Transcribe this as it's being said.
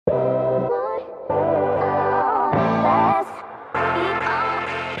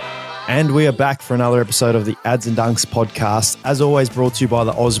And we are back for another episode of the Ads and Dunks podcast. As always, brought to you by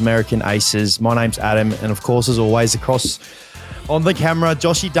the Oz American Aces. My name's Adam, and of course, as always, across on the camera,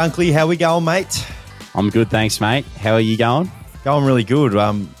 Joshy Dunkley. How we going, mate? I'm good, thanks, mate. How are you going? Going really good.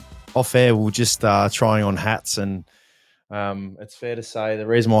 Off air, we're just trying on hats, and it's fair to say the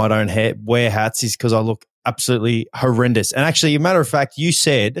reason why I don't wear hats is because I look absolutely horrendous. And actually, a matter of fact, you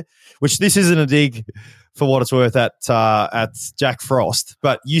said, which this isn't a dig for what it's worth at Jack Frost,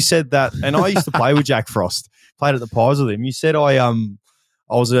 but you said that, and I used to play with Jack Frost, played at the Pies with him. You said I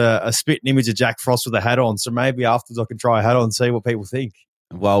was a spitting image of Jack Frost with a hat on, so maybe afterwards I can try a hat on and see what people think.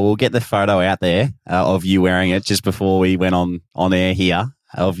 Well, we'll get the photo out there of you wearing it just before we went on air here,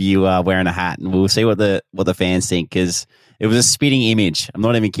 of you wearing a hat, and we'll see what the fans think, because it was a spitting image. I'm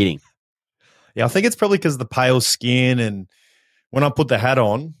not even kidding. Yeah, I think it's probably because of the pale skin, and when I put the hat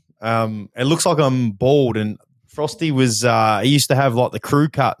on, it looks like I'm bald. And Frosty was he used to have like the crew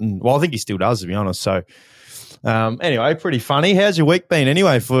cut, and well, I think he still does, to be honest. So anyway, pretty funny. How's your week been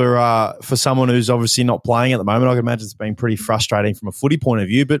anyway for someone who's obviously not playing at the moment? I can imagine it's been pretty frustrating from a footy point of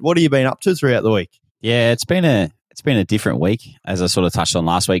view. But what have you been up to throughout the week? Yeah, it's been a different week, as I sort of touched on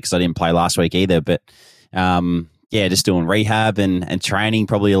last week, because I didn't play last week either. But yeah, just doing rehab and training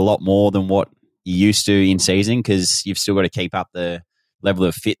probably a lot more than what you used to in season, because you've still got to keep up the level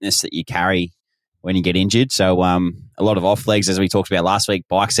of fitness that you carry when you get injured. So a lot of off legs, as we talked about last week,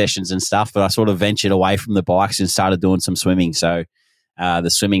 bike sessions and stuff, but I sort of ventured away from the bikes and started doing some swimming. So the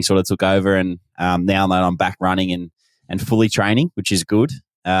swimming sort of took over, and now that I'm back running and fully training, which is good,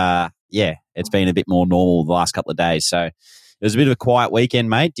 yeah, it's been a bit more normal the last couple of days. So it was a bit of a quiet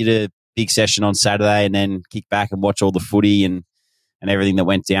weekend, mate. Did a big session on Saturday and then kicked back and watched all the footy and everything that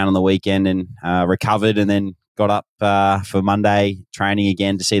went down on the weekend, and recovered, and then got up for Monday training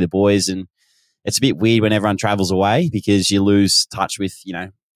again to see the boys. And it's a bit weird when everyone travels away, because you lose touch with,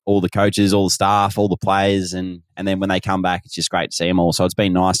 all the coaches, all the staff, all the players, and then when they come back, it's just great to see them all. So it's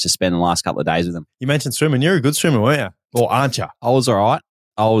been nice to spend the last couple of days with them. You mentioned swimming. You're a good swimmer, weren't you? Or aren't you? I was all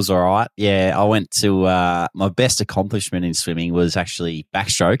right. Yeah, I went to my best accomplishment in swimming was actually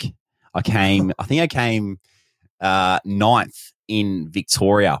backstroke. I think I came ninth in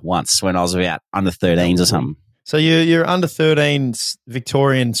Victoria once when I was about under 13s or something. So you're under 13s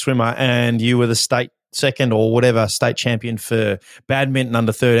Victorian swimmer, and you were the state second or whatever state champion for badminton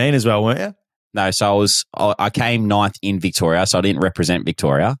under 13 as well, weren't you? No, so I came ninth in Victoria, so I didn't represent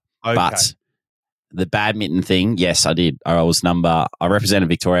Victoria. Okay. But the badminton thing, yes, I did. I represented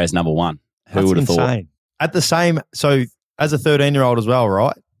Victoria as number one. Who would have thought? At the same, so as a 13-year-old as well,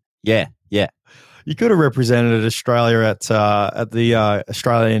 right? Yeah. You could have represented Australia at the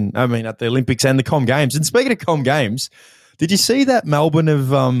at the Olympics and the Com Games. And speaking of Com Games, did you see that Melbourne have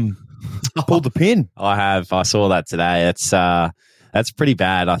pulled the pin? I have. I saw that today. That's pretty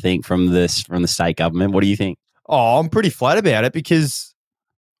bad, I think, from the state government. What do you think? Oh, I'm pretty flat about it, because,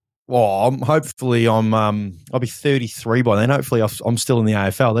 well, I'll be 33 by then. Hopefully, I'm still in the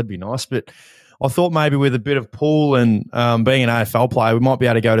AFL. That'd be nice, but I thought maybe with a bit of pool and being an AFL player, we might be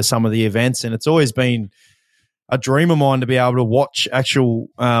able to go to some of the events. And it's always been a dream of mine to be able to watch actual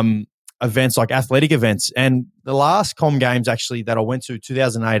events, like athletic events. And the last Com Games actually that I went to,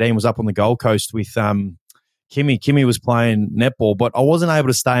 2018, was up on the Gold Coast with Kimmy. Kimmy was playing netball, but I wasn't able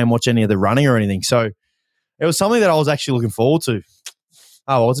to stay and watch any of the running or anything. So it was something that I was actually looking forward to.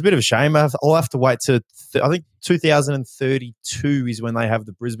 Oh, well, it's a bit of a shame. I'll have to wait to, I think 2032 is when they have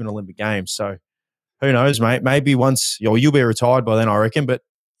the Brisbane Olympic Games. So who knows, mate? Maybe once you'll be retired by then, I reckon, but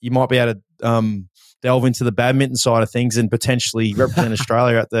you might be able to delve into the badminton side of things and potentially represent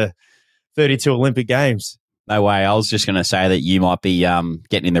Australia at the 32 Olympic Games. No way. I was just going to say that you might be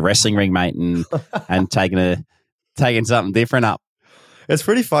getting in the wrestling ring, mate, and taking something different up. It's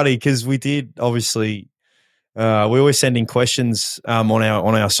pretty funny, because we did obviously we always send in questions on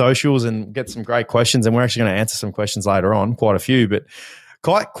our socials and get some great questions, and we're actually going to answer some questions later on, quite a few, but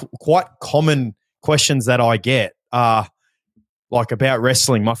quite common questions that I get are like about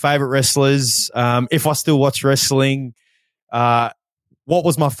wrestling, my favorite wrestlers, if I still watch wrestling, what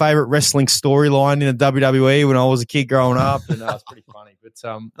was my favorite wrestling storyline in the WWE when I was a kid growing up, and it's pretty funny. But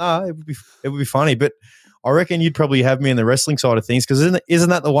it would be funny. But I reckon you'd probably have me in the wrestling side of things, because isn't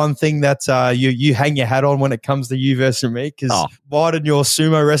that the one thing that you hang your hat on when it comes to you versus me? Because mine and your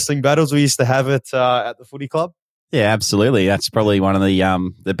sumo wrestling battles we used to have at the footy club. Yeah, absolutely. That's probably one of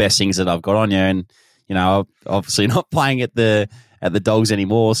the best things that I've got on you. And obviously not playing at the Dogs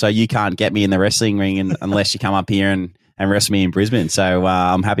anymore, so you can't get me in the wrestling ring unless you come up here and wrestle me in Brisbane. So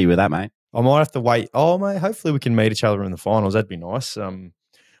I'm happy with that, mate. I might have to wait. Oh, mate, hopefully we can meet each other in the finals. That'd be nice.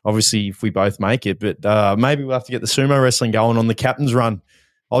 Obviously, if we both make it, but maybe we'll have to get the sumo wrestling going on the captain's run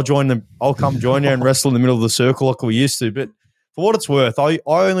I'll join them. I'll come join you and wrestle in the middle of the circle like we used to. But for what it's worth, I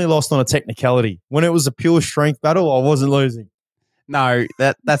only lost on a technicality. When it was a pure strength battle, I wasn't losing. No,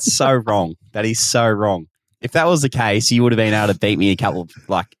 that's so wrong. That is so wrong. If that was the case, you would have been able to beat me a couple of,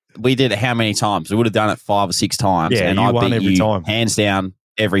 like, we did it how many times? We would have done it 5 or 6 times. Yeah, and you I won beat every you time. hands down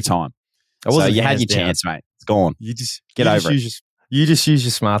every time. So you had your chance, mate. It's gone. You just it. You just use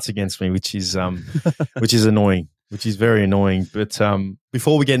your smarts against me, which is annoying, which is very annoying. But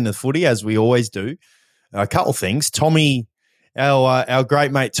before we get into the footy, as we always do, a couple things. Tommy, our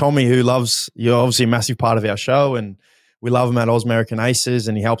great mate Tommy, you're obviously a massive part of our show, and we love him at Oz American Aces,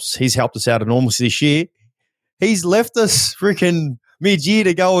 and he's helped us out enormously this year. He's left us freaking mid-year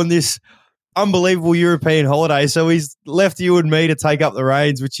to go on this unbelievable European holiday. So he's left you and me to take up the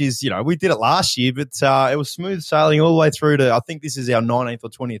reins, which is, we did it last year, but it was smooth sailing all the way through to, I think this is our 19th or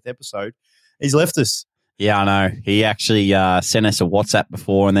 20th episode. He's left us. Yeah, I know. He actually sent us a WhatsApp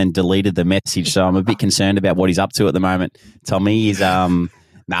before and then deleted the message. So I'm a bit concerned about what he's up to at the moment. Tommy is, he's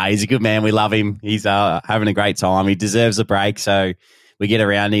a good man. We love him. He's having a great time. He deserves a break. So we get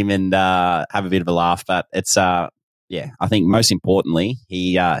around him and have a bit of a laugh. But it's, I think most importantly,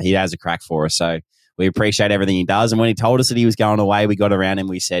 he has a crack for us. So we appreciate everything he does. And when he told us that he was going away, we got around him.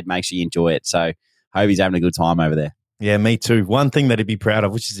 We said, make sure you enjoy it. So hope he's having a good time over there. Yeah, me too. One thing that he'd be proud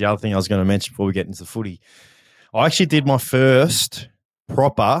of, which is the other thing I was going to mention before we get into the footy. I actually did my first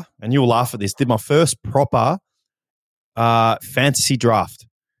proper, and you'll laugh at this, did my first proper fantasy draft.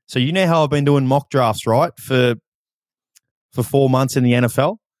 So you know how I've been doing mock drafts, right, for 4 months in the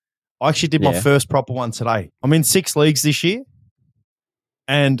NFL? I actually did my first proper one today. I'm in 6 leagues this year,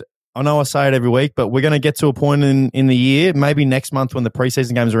 and I know I say it every week, but we're going to get to a point in the year, maybe next month when the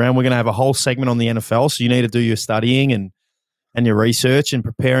preseason game's around, we're going to have a whole segment on the NFL, so you need to do your studying and your research and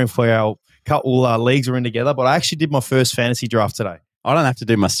preparing for our couple leagues we're in together. But I actually did my first fantasy draft today. I don't have to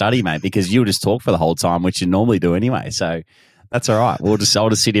do my study, mate, because you'll just talk for the whole time, which you normally do anyway, so that's all right. I'll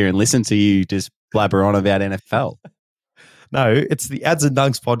just sit here and listen to you just blabber on about NFL. No, it's the Ads and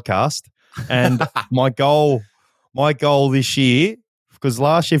Dunks podcast, and my goal this year, because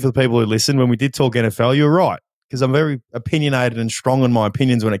last year for the people who listened, when we did talk NFL, you were right, because I'm very opinionated and strong on my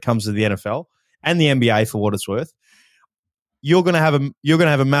opinions when it comes to the NFL and the NBA for what it's worth. You're going to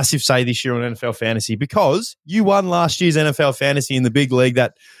have a massive say this year on NFL fantasy because you won last year's NFL fantasy in the big league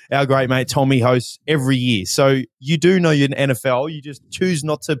that our great mate Tommy hosts every year. So you do know you're an NFL, you just choose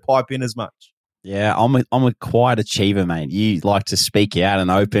not to pipe in as much. Yeah, I'm a quiet achiever, mate. You like to speak out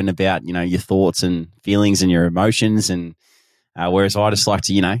and open about, your thoughts and feelings and your emotions, and whereas I just like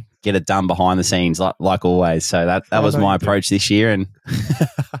to, get it done behind the scenes, like always. So that was my approach this year. And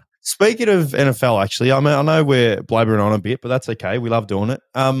speaking of NFL, actually, I know we're blabbering on a bit, but that's okay. We love doing it.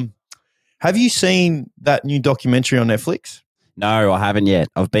 Have you seen that new documentary on Netflix? No, I haven't yet.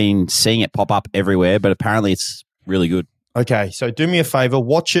 I've been seeing it pop up everywhere, but apparently it's really good. Okay, so do me a favor,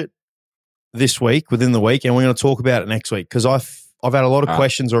 watch it this week, within the week, and we're going to talk about it next week because I've had a lot of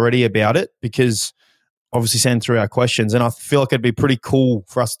questions already about it because obviously send through our questions, and I feel like it'd be pretty cool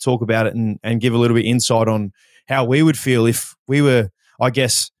for us to talk about it and give a little bit of insight on how we would feel if we were, I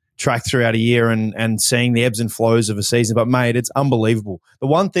guess, tracked throughout a year and seeing the ebbs and flows of a season. But, mate, it's unbelievable. The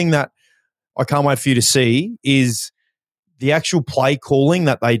one thing that I can't wait for you to see is the actual play calling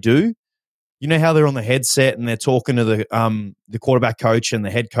that they do. You know how they're on the headset and they're talking to the quarterback coach and the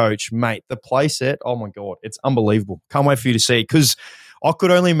head coach, mate, the play set, oh, my God, it's unbelievable. Can't wait for you to see it because I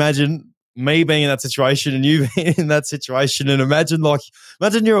could only imagine me being in that situation and you being in that situation, and imagine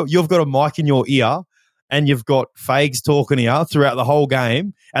you've got a mic in your ear and you've got Fags talking to you throughout the whole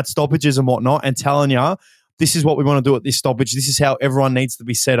game at stoppages and whatnot and telling you, this is what we want to do at this stoppage. This is how everyone needs to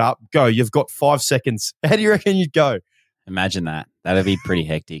be set up. Go. You've got 5 seconds. How do you reckon you'd go? Imagine that. That'd be pretty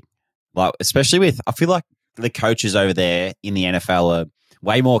hectic. Like, especially I feel like the coaches over there in the NFL are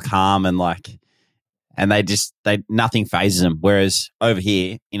way more calm and nothing phases them. Whereas over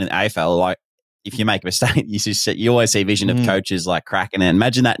here in an AFL, like if you make a mistake, you always see a vision of coaches like cracking it.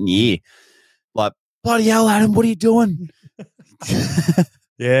 Imagine that in your ear. Like, bloody hell, Adam, what are you doing?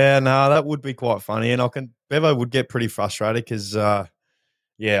 Yeah, no, that would be quite funny. And Bevo would get pretty frustrated because, I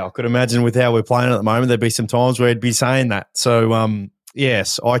could imagine with how we're playing at the moment, there'd be some times where he'd be saying that. So,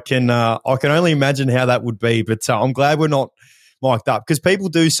 yes, I can only imagine how that would be, but I'm glad we're not mic'd up because people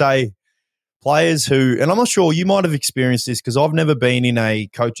do say players who, and I'm not sure, you might have experienced this because I've never been in a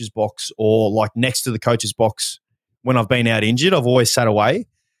coach's box or like next to the coach's box when I've been out injured. I've always sat away.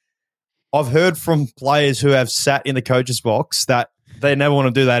 I've heard from players who have sat in the coach's box that they never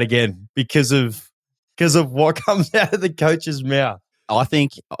want to do that again because of what comes out of the coach's mouth. I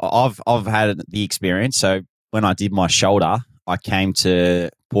think I've had the experience. So when I did my shoulder, I came to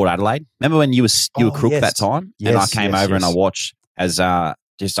Port Adelaide. Remember when you were Crook yes. that time, and I came over and I watched as it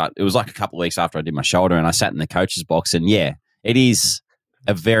was like a couple of weeks after I did my shoulder, and I sat in the coach's box, and yeah, it is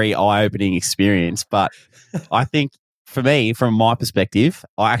a very eye-opening experience. But I think for me, from my perspective,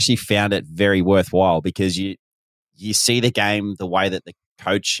 I actually found it very worthwhile because you see the game the way that the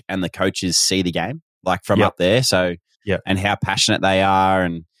coach and the coaches see the game, like from up there. So, and how passionate they are,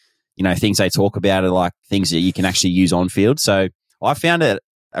 and things they talk about are like things that you can actually use on field. So I found it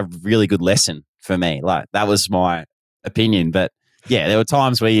a really good lesson for me. Like, that was my opinion. But yeah, there were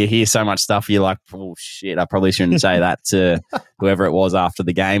times where you hear so much stuff, you're like, oh shit, I probably shouldn't say that to whoever it was after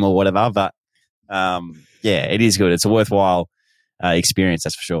the game or whatever. But yeah, it is good. It's a worthwhile experience,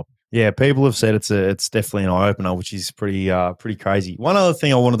 that's for sure. Yeah, people have said it's definitely an eye opener, which is pretty crazy. One other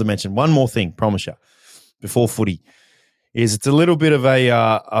thing I wanted to mention, one more thing, promise you, before footy, is it's a little bit of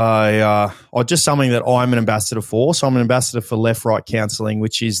or just something that I'm an ambassador for. So I'm an ambassador for Left Right Counselling,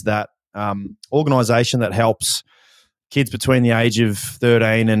 which is that organisation that helps kids between the age of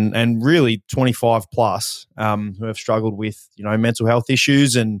 13 and really 25 plus who have struggled with mental health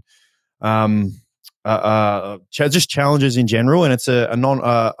issues and just challenges in general. And it's a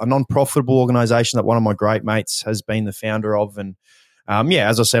non-profitable organisation that one of my great mates has been the founder of. And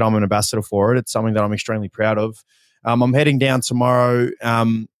as I said, I'm an ambassador for it. It's something that I'm extremely proud of. I'm heading down tomorrow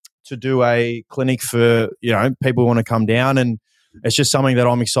to do a clinic for people who want to come down, and it's just something that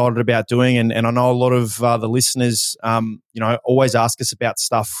I'm excited about doing. And I know a lot of the listeners, always ask us about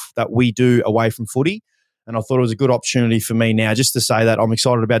stuff that we do away from footy. And I thought it was a good opportunity for me now just to say that I'm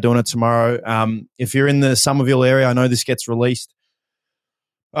excited about doing it tomorrow. If you're in the Somerville area, I know this gets released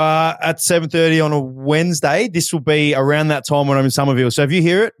at 7:30 on a Wednesday. This will be around that time when I'm in Somerville. So if you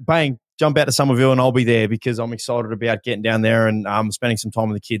hear it, bang, jump out to Somerville and I'll be there because I'm excited about getting down there and spending some time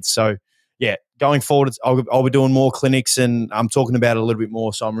with the kids. So, yeah, going forward, I'll be doing more clinics and I'm talking about it a little bit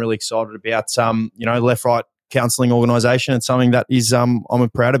more. So I'm really excited about, Left Right Counselling organisation. It's something that is I'm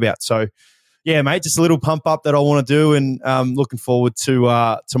proud about. So, yeah, mate, just a little pump up that I want to do and looking forward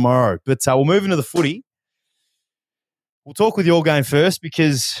to tomorrow. But we'll move into the footy. We'll talk with your game first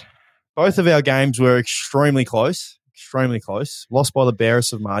because both of our games were extremely close, lost by the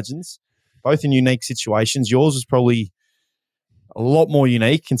barest of margins, both in unique situations. Yours was probably a lot more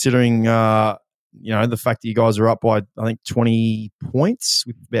unique considering, the fact that you guys are up by, I think, 20 points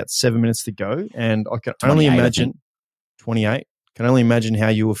with about 7 minutes to go. And I can only imagine, 28, can only imagine how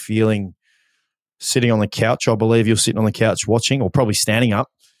you were feeling sitting on the couch. I believe you're sitting on the couch watching or probably standing up.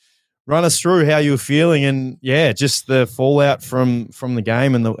 Run us through how you were feeling and, just the fallout from the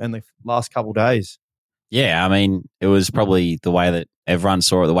game and the last couple of days. Yeah, I mean, it was probably the way that everyone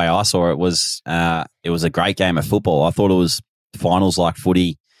saw it, the way I saw it was a great game of football. I thought it was finals-like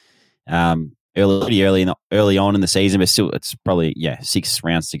footy early on in the season, but still it's probably, 6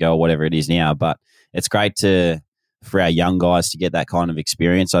 rounds to go or whatever it is now. But it's great for our young guys to get that kind of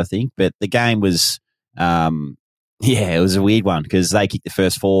experience, I think. But the game was, it was a weird one because they kicked the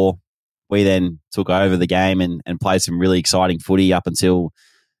first 4. We then took over the game and played some really exciting footy up until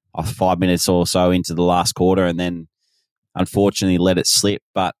 5 minutes or so into the last quarter, and then unfortunately let it slip.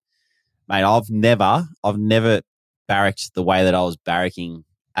 But mate, I've never barracked the way that I was barracking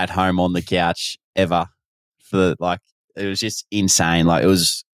at home on the couch ever. It was just insane. Like, it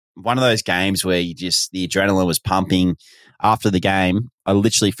was one of those games where the adrenaline was pumping. After the game, I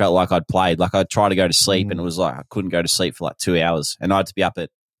literally felt like I'd played. Like, I'd try to go to sleep and it was like I couldn't go to sleep for like 2 hours, and I had to be up at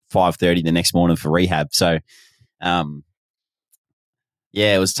 5:30 the next morning for rehab. So,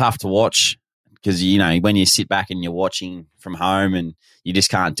 it was tough to watch because, when you sit back and you're watching from home and you just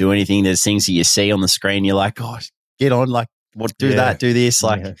can't do anything, there's things that you see on the screen. You're like, oh, get on, like, do that, do this,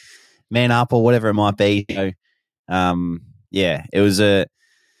 like, man up or whatever it might be. So, it was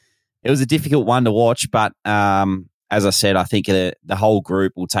a difficult one to watch, but as I said, I think the whole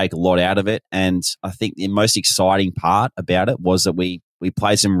group will take a lot out of it. And I think the most exciting part about it was that we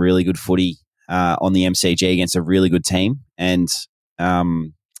played some really good footy on the MCG against a really good team. And,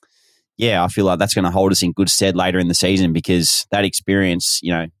 I feel like that's going to hold us in good stead later in the season because that experience,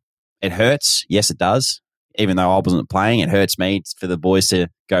 it hurts. Yes, it does. Even though I wasn't playing, it hurts me for the boys to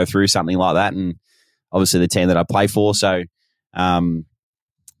go through something like that. And obviously the team that I play for. So, I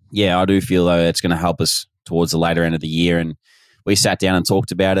do feel though it's going to help us towards the later end of the year. And we sat down and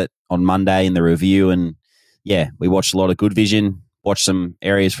talked about it on Monday in the review. And we watched a lot of good vision, watched some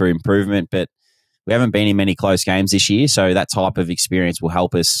areas for improvement, but we haven't been in many close games this year. So that type of experience will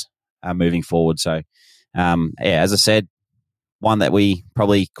help us moving forward. So, as I said, one that we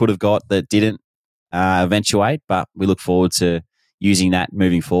probably could have got that didn't eventuate, but we look forward to using that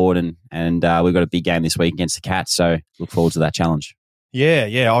moving forward. And we've got a big game this week against the Cats, so look forward to that challenge.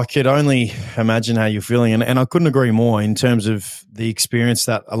 Yeah, I could only imagine how you're feeling, and I couldn't agree more in terms of the experience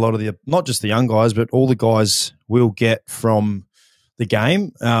that a lot of the, not just the young guys, but all the guys will get from the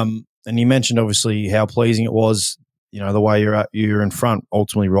game. And you mentioned obviously how pleasing it was, the way you're in front,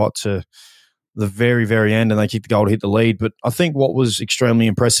 ultimately right to the very, very end, and they kicked the goal to hit the lead. But I think what was extremely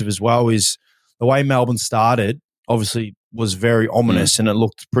impressive as well is the way Melbourne started, obviously was very ominous, and it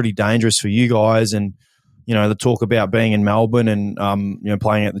looked pretty dangerous for you guys. And the talk about being in Melbourne and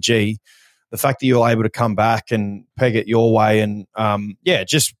playing at the G, the fact that you were able to come back and peg it your way and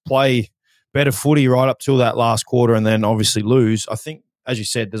just play better footy right up till that last quarter and then obviously lose. I think, as you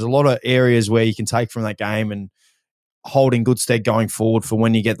said, there's a lot of areas where you can take from that game and hold in good stead going forward for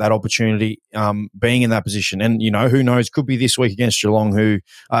when you get that opportunity, being in that position. And, who knows, could be this week against Geelong, who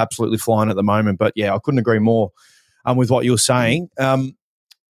are absolutely flying at the moment. But, yeah, I couldn't agree more with what you were saying.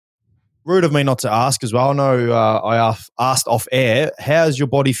 Rude of me not to ask as well. I know I asked off air, how's your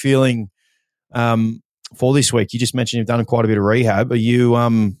body feeling for this week? You just mentioned you've done quite a bit of rehab. Are you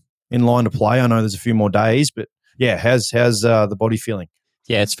in line to play? I know there's a few more days, but, yeah, how's the body feeling?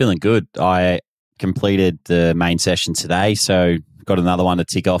 Yeah, it's feeling good. I completed the main session today, so got another one to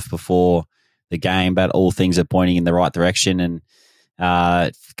tick off before the game, but all things are pointing in the right direction, and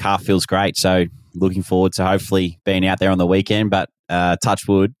calf feels great. So looking forward to hopefully being out there on the weekend, but touch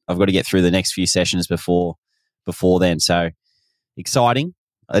wood, I've got to get through the next few sessions before then. So exciting.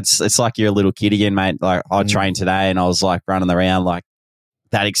 It's like you're a little kid again, mate. Like I trained today and I was like running around like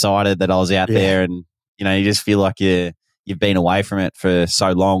that excited that I was out there, and you just feel like you've been away from it for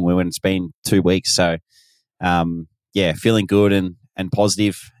so long when it's been 2 weeks. So feeling good and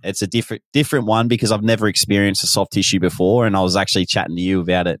positive. It's a different one because I've never experienced a soft tissue before, and I was actually chatting to you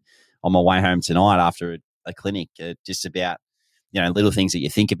about it on my way home tonight after a clinic, just about little things that you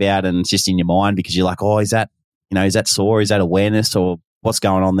think about and it's just in your mind because you're like, oh, is that sore? Is that awareness or what's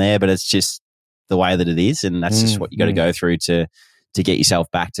going on there? But it's just the way that it is, and that's just what you got to go through to get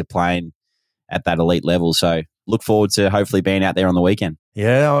yourself back to playing at that elite level. So look forward to hopefully being out there on the weekend.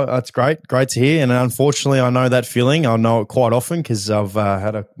 Yeah, that's great. Great to hear. And unfortunately, I know that feeling. I know it quite often because I've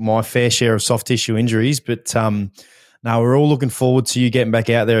had my fair share of soft tissue injuries. But no, we're all looking forward to you getting back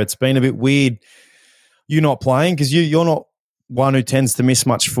out there. It's been a bit weird you not playing because you're not one who tends to miss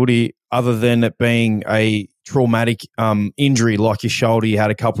much footy other than it being a traumatic injury like your shoulder you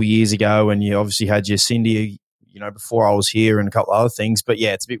had a couple of years ago, and you obviously had your Cindy, before I was here and a couple of other things. But,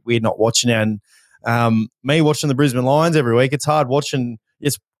 yeah, it's a bit weird not watching it. And me watching the Brisbane Lions every week, it's hard watching.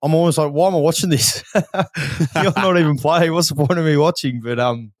 I'm almost like, why am I watching this? You're not even playing. What's the point of me watching? But,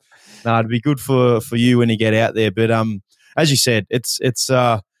 no, it'd be good for you when you get out there. But, as you said, it's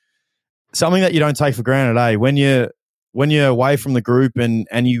something that you don't take for granted, eh? When you're away from the group and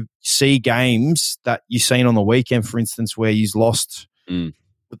you see games that you've seen on the weekend, for instance, where you've lost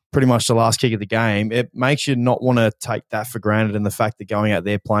pretty much the last kick of the game, it makes you not want to take that for granted, and the fact that going out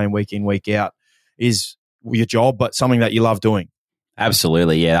there playing week in, week out is your job, but something that you love doing.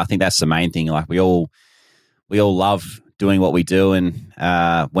 Absolutely, yeah. I think that's the main thing. Like we all love doing what we do, and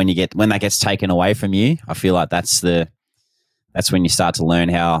when that gets taken away from you, I feel like that's when you start to learn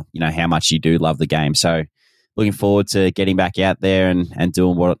how much you do love the game. So looking forward to getting back out there and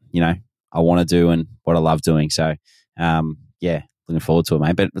doing what I want to do and what I love doing. So looking forward to it,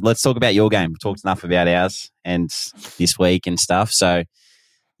 mate. But let's talk about your game. We've talked enough about ours and this week and stuff. So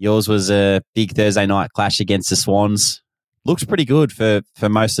yours was a big Thursday night clash against the Swans. Looked pretty good for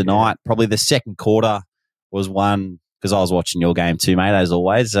most of the night. Probably the second quarter was one, because I was watching your game too, mate, as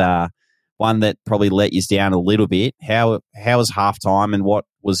always. One that probably let you down a little bit. How was halftime and what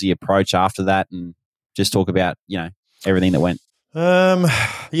was the approach after that? And just talk about, everything that went.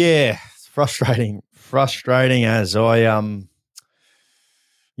 Yeah, it's frustrating as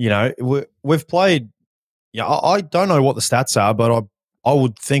we've played. Yeah, I don't know what the stats are, but I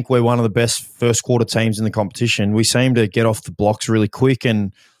would think we're one of the best first quarter teams in the competition. We seem to get off the blocks really quick,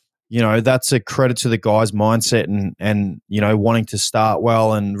 and that's a credit to the guys' mindset and wanting to start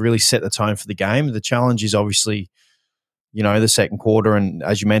well and really set the tone for the game. The challenge is obviously the second quarter, and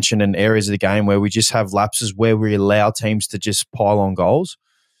as you mentioned, in areas of the game where we just have lapses where we allow teams to just pile on goals.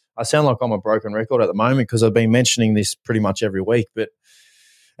 I sound like I'm a broken record at the moment because I've been mentioning this pretty much every week, but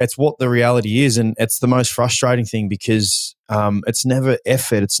it's what the reality is, and it's the most frustrating thing because it's never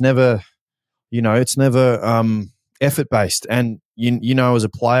effort. It's never, effort based. And as a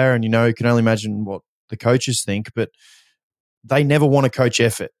player, and you can only imagine what the coaches think, but they never want to coach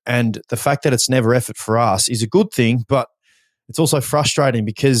effort. And the fact that it's never effort for us is a good thing, but it's also frustrating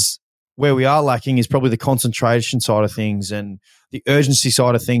because where we are lacking is probably the concentration side of things and the urgency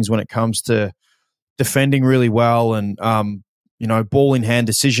side of things when it comes to defending really well and, ball in hand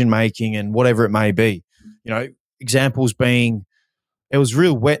decision making and whatever it may be. Examples being it was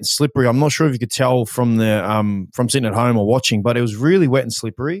real wet and slippery. I'm not sure if you could tell from the from sitting at home or watching, but it was really wet and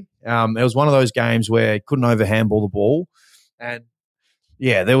slippery. It was one of those games where you couldn't overhandball the ball. And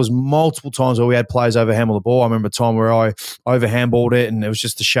yeah, there was multiple times where we had players overhandball the ball. I remember a time where I overhandballed it and it was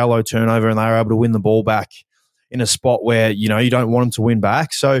just a shallow turnover and they were able to win the ball back in a spot where, you don't want them to win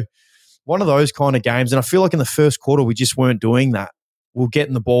back. So one of those kind of games. And I feel like in the first quarter, we just weren't doing that. We're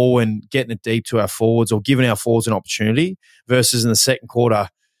getting the ball and getting it deep to our forwards or giving our forwards an opportunity versus in the second quarter,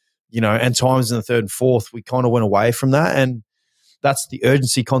 and times in the third and fourth, we kind of went away from that. And that's the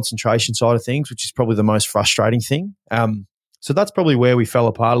urgency concentration side of things, which is probably the most frustrating thing. So that's probably where we fell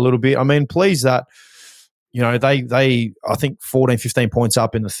apart a little bit. I mean, pleased that, they I think 14, 15 points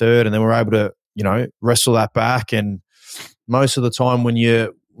up in the third and then we're able to, wrestle that back. And most of the time when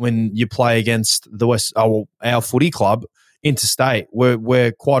you play against our footy club, interstate,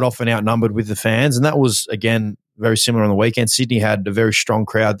 we're quite often outnumbered with the fans. And that was, again, very similar on the weekend. Sydney had a very strong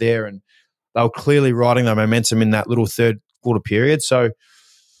crowd there and they were clearly riding their momentum in that little third quarter period. So,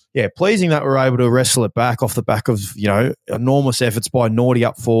 yeah, pleasing that we're able to wrestle it back off the back of, enormous efforts by Naughty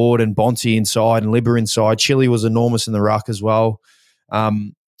up forward and Bonte inside and Libber inside. Chile was enormous in the ruck as well.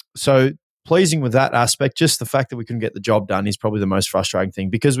 So pleasing with that aspect. Just the fact that we couldn't get the job done is probably the most frustrating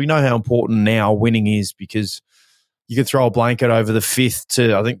thing because we know how important now winning is because you could throw a blanket over the 5th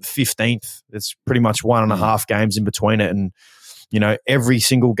to, I think, the 15th. It's pretty much 1.5 games in between it. And, every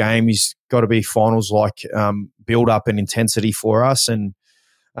single game has got to be finals-like build-up and intensity for us. And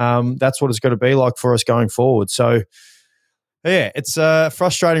that's what it's got to be like for us going forward. So, yeah, it's a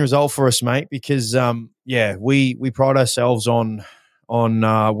frustrating result for us, mate, because, we pride ourselves on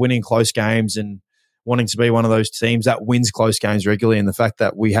winning close games and wanting to be one of those teams that wins close games regularly. And the fact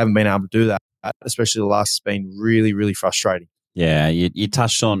that we haven't been able to do that, especially the last, has been really, really frustrating. Yeah, you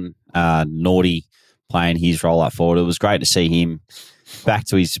touched on Naughty playing his role up forward. It was great to see him back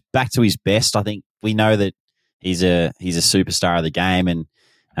to his best. I think we know that he's a superstar of the game, and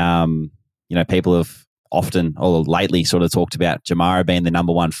people have often or lately sort of talked about Jamara being the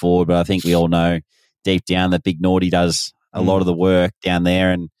number one forward, but I think we all know deep down that Big Naughty does a lot of the work down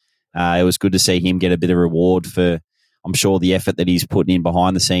there, and it was good to see him get a bit of reward for, I'm sure, the effort that he's putting in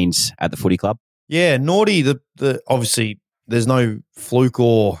behind the scenes at the footy club. Yeah, Naughty, the obviously there's no fluke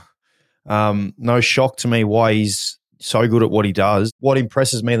or no shock to me why he's so good at what he does. What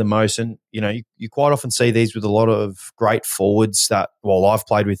impresses me the most, and you quite often see these with a lot of great forwards that, I've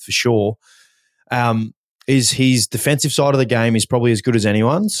played with for sure, is his defensive side of the game is probably as good as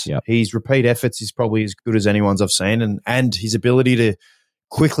anyone's. Yep. His repeat efforts is probably as good as anyone's I've seen, and his ability to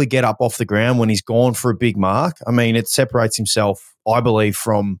quickly get up off the ground when he's gone for a big mark. I mean, it separates himself, I believe,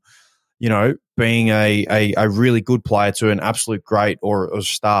 from being a really good player to an absolute great or a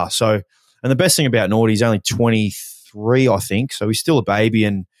star. So, and the best thing about Naughty, he's only 23, I think, so he's still a baby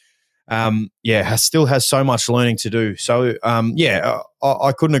and still has so much learning to do. So,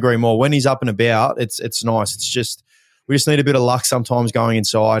 I couldn't agree more. When he's up and about, it's nice. It's just we just need a bit of luck sometimes going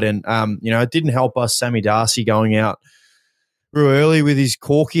inside, and it didn't help us. Sammy Darcy going out real early with his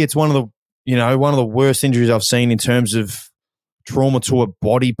corky. It's one of the worst injuries I've seen in terms of trauma to a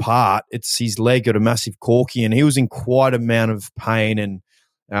body part. It's his leg got a massive corky, and he was in quite an amount of pain. And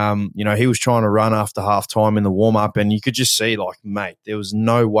he was trying to run after halftime in the warm up, and you could just see, mate, there was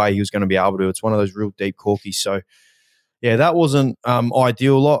no way he was going to be able to. It's one of those real deep corkies. So, yeah, that wasn't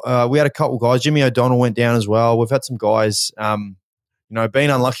ideal. We had a couple guys. Jimmy O'Donnell went down as well. We've had some guys, being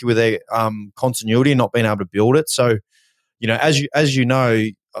unlucky with their continuity and not being able to build it. So, as you know,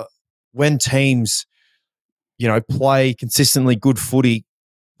 when teams, play consistently good footy,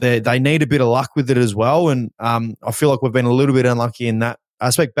 they need a bit of luck with it as well. And I feel like we've been a little bit unlucky in that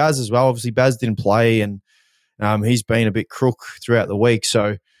aspect. Baz as well. Obviously, Baz didn't play, and he's been a bit crook throughout the week.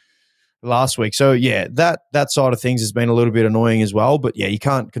 So last week, so yeah, that side of things has been a little bit annoying as well. But yeah, you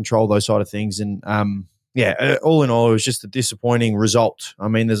can't control those side of things. And all in all, it was just a disappointing result. I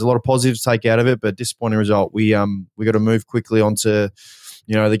mean, there's a lot of positives to take out of it, but disappointing result. We got to move quickly onto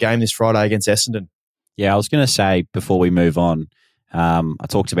the game this Friday against Essendon. Yeah, I was going to say before we move on, I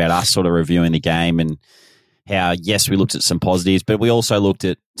talked about us sort of reviewing the game and how, yes, we looked at some positives, but we also looked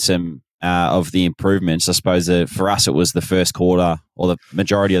at some of the improvements. I suppose for us it was the first quarter, or the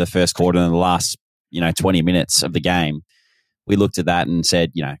majority of the first quarter, and the last 20 minutes of the game. We looked at that and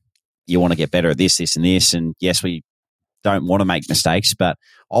said, you want to get better at this, this, and this. And yes, we don't want to make mistakes, but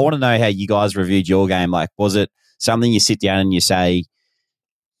I want to know how you guys reviewed your game. Was it something you sit down and you say,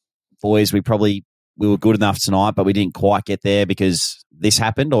 boys, we were good enough tonight, but we didn't quite get there because this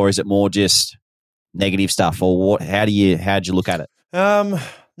happened? Or is it more just negative stuff? Or what? How'd you look at it?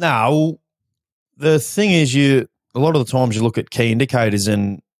 No, the thing is, a lot of the times you look at key indicators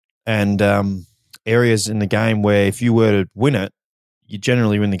and areas in the game where if you were to win it, you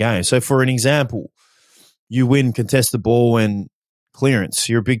generally win the game. So, for an example, you win contest the ball and clearance,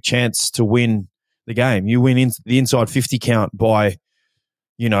 you're a big chance to win the game. You win the inside 50 count by,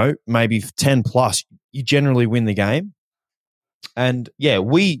 maybe 10 plus, you generally win the game. And yeah,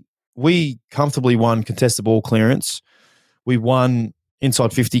 we comfortably won contest the ball clearance. We won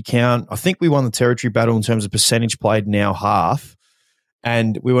inside 50 count. I think we won the territory battle in terms of percentage played in our half,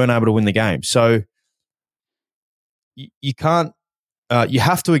 and we weren't able to win the game. So you can't, you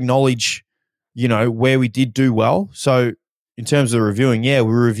have to acknowledge, where we did do well. So in terms of the reviewing, we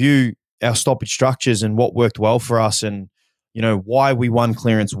review our stoppage structures and what worked well for us and, why we won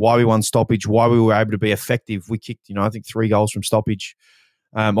clearance, why we won stoppage, why we were able to be effective. We kicked, I think 3 goals from stoppage.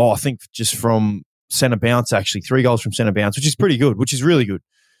 I think just from centre bounce, actually 3 goals from centre bounce, which is pretty good, which is really good.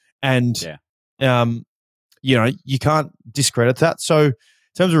 And, you can't discredit that. So in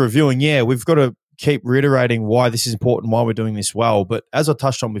terms of reviewing, we've got to keep reiterating why this is important, why we're doing this well. But as I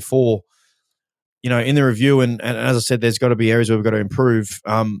touched on before, in the review, and as I said, there's got to be areas where we've got to improve.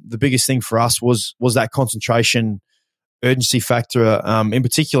 The biggest thing for us was that concentration, urgency factor, in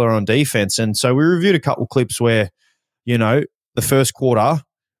particular on defense. And so we reviewed a couple of clips where, the first quarter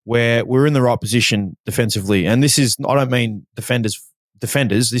where we're in the right position defensively. And this is, I don't mean defenders.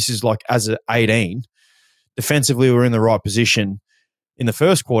 This is like as a 18. Defensively, we're in the right position in the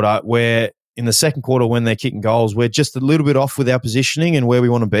first quarter, where in the second quarter when they're kicking goals, we're just a little bit off with our positioning and where we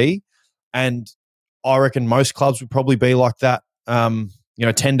want to be. And I reckon most clubs would probably be like that,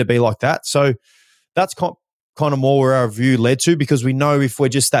 tend to be like that. So that's kind of more where our review led to, because we know if we're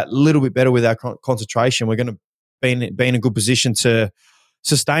just that little bit better with our concentration, we're going to be in a good position to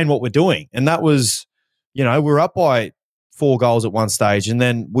sustain what we're doing. And that was, we're up by 4 goals at one stage, and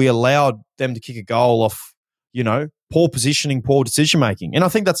then we allowed them to kick a goal off, poor positioning, poor decision-making. And I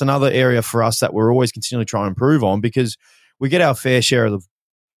think that's another area for us that we're always continually trying to improve on, because we get our fair share of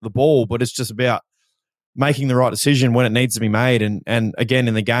the ball, but it's just about making the right decision when it needs to be made. And again,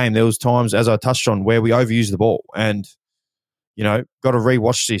 in the game, there was times, as I touched on, where we overused the ball and, got to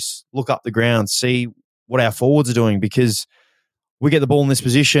rewatch this, look up the ground, see what our forwards are doing, because we get the ball in this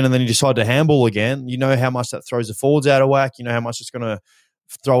position and then you decide to handball again. You know how much that throws the forwards out of whack. You know how much it's going to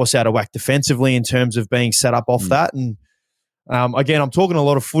throw us out of whack defensively in terms of being set up off that. And again, I'm talking a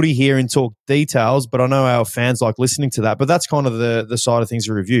lot of footy here and talk details, but I know our fans like listening to that. But that's kind of the side of things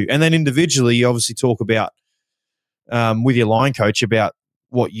to review. And then individually, you obviously talk about with your line coach about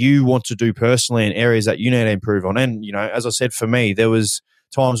what you want to do personally and areas that you need to improve on. And, as I said, for me, there was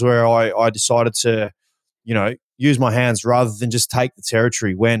times where I decided to, use my hands rather than just take the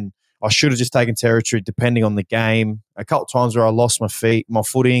territory, when I should have just taken territory depending on the game. A couple of times where I lost my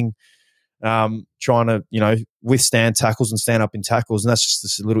footing, trying to, withstand tackles and stand up in tackles. And that's just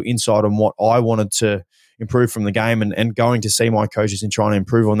this little insight on what I wanted to improve from the game, and going to see my coaches and trying to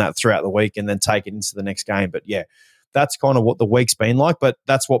improve on that throughout the week and then take it into the next game. But yeah, that's kind of what the week's been like, but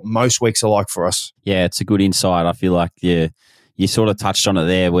that's what most weeks are like for us. Yeah, it's a good insight. I feel like you sort of touched on it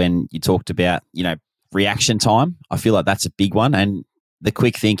there when you talked about, reaction time. I feel like that's a big one, and the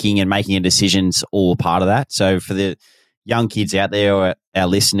quick thinking and making a decision's all a part of that. So for the young kids out there or our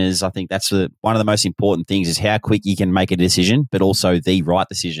listeners, I think that's one of the most important things, is how quick you can make a decision, but also the right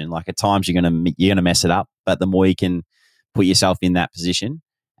decision. Like at times you're gonna mess it up, but the more you can put yourself in that position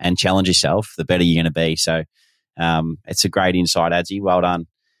and challenge yourself, the better you're going to be. So it's a great insight, Adzi. Well done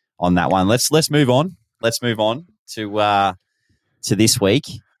on that one. Let's move on. Let's move on to this week.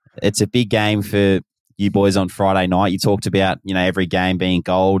 It's a big game for you boys on Friday night. You talked about, every game being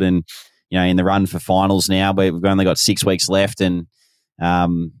gold, and, in the run for finals now, but we've only got 6 weeks left, and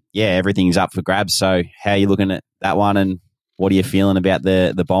everything's up for grabs. So how are you looking at that one, and what are you feeling about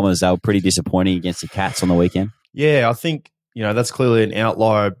the Bombers? They were pretty disappointing against the Cats on the weekend. Yeah, I think, that's clearly an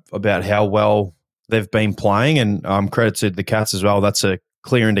outlier about how well they've been playing, and credit to the Cats as well. That's a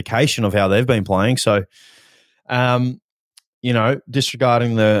clear indication of how they've been playing. So,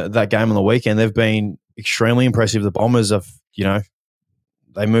 disregarding that game on the weekend, they've been extremely impressive. The Bombers have,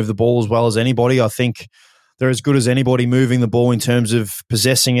 they move the ball as well as anybody. I think they're as good as anybody moving the ball in terms of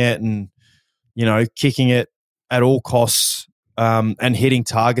possessing it and, kicking it at all costs, and hitting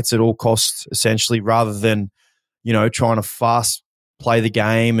targets at all costs, essentially, rather than, trying to fast play the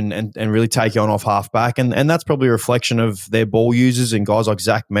game and really take you on off halfback. And that's probably a reflection of their ball users and guys like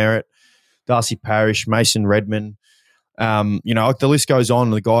Zach Merritt, Darcy Parish, Mason Redmond, Like the list goes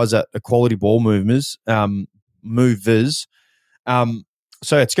on. The guys that are quality ball movers.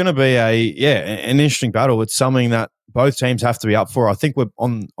 So it's going to be an interesting battle. It's something that both teams have to be up for. I think we're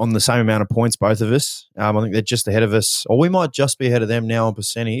on the same amount of points, both of us. I think they're just ahead of us, or we might just be ahead of them now on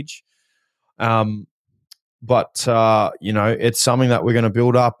percentage. But it's something that we're going to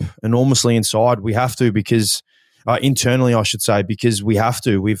build up enormously inside. We have to, because internally, I should say, because we have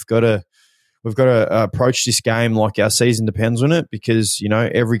to. We've got to approach this game like our season depends on it, because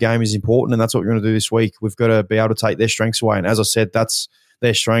every game is important, and that's what we're going to do this week. We've got to be able to take their strengths away, and as I said, that's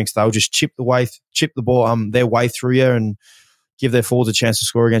their strengths. They'll just chip the ball their way through you and give their forwards a chance to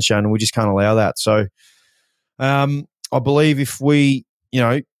score against you, and we just can't allow that. So, I believe if we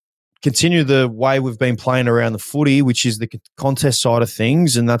continue the way we've been playing around the footy, which is the contest side of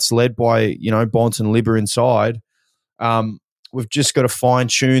things, and that's led by Bont and Libba inside. We've just got to fine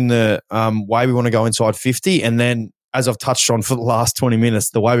tune the way we want to go inside 50, and then, as I've touched on for the last 20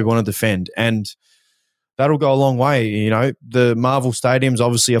 minutes, the way we want to defend, and that'll go a long way. The Marvel Stadium's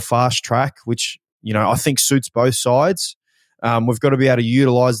obviously a fast track, which I think suits both sides. We've got to be able to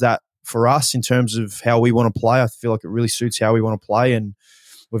utilise that for us in terms of how we want to play. I feel like it really suits how we want to play, and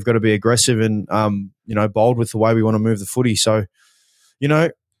we've got to be aggressive and bold with the way we want to move the footy. So,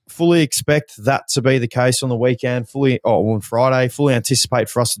 fully expect that to be the case on the weekend. On Friday, fully anticipate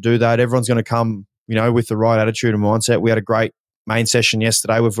for us to do that. Everyone's going to come, with the right attitude and mindset. We had a great main session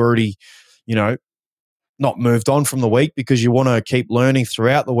yesterday. We've already, not moved on from the week, because you want to keep learning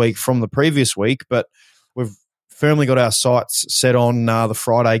throughout the week from the previous week. But we've firmly got our sights set on the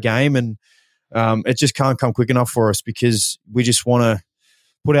Friday game, and it just can't come quick enough for us, because we just want to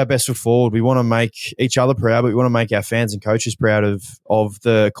put our best foot forward. We want to make each other proud, but we want to make our fans and coaches proud of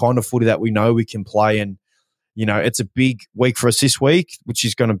the kind of footy that we know we can play. And, it's a big week for us this week, which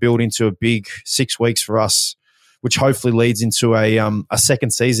is going to build into a big 6 weeks for us, which hopefully leads into a second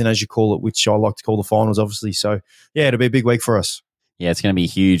season, as you call it, which I like to call the finals, obviously. So, yeah, it'll be a big week for us. Yeah, it's going to be a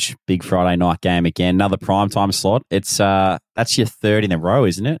huge, big Friday night game again. Another primetime slot. It's that's your third in a row,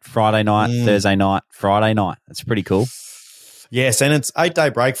 isn't it? Friday night, Thursday night, Friday night. That's pretty cool. Yes, and it's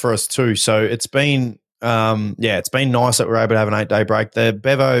 8-day break for us too. So it's been, it's been nice that we're able to have an 8-day break. The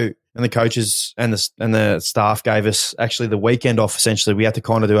Bevo and the coaches and the staff gave us actually the weekend off. Essentially, we had to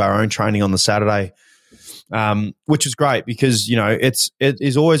kind of do our own training on the Saturday, which was great, because it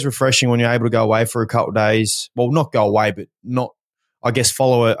is always refreshing when you're able to go away for a couple of days. Well, not go away, but not, I guess,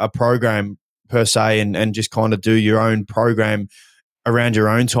 follow a program per se, and just kind of do your own program around your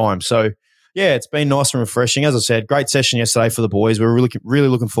own time. So, yeah, it's been nice and refreshing. As I said, great session yesterday for the boys. We're really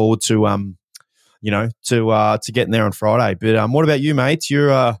looking forward to getting there on Friday. But what about you, mate?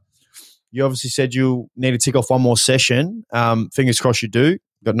 You obviously said you need to tick off one more session. Fingers crossed you do.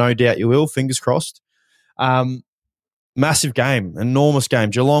 Got no doubt you will. Fingers crossed. Massive game, enormous game.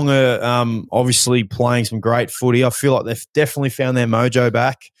 Geelong are obviously playing some great footy. I feel like they've definitely found their mojo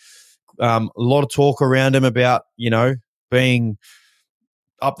back. A lot of talk around them about being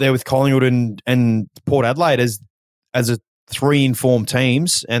up there with Collingwood and Port Adelaide as a 3 informed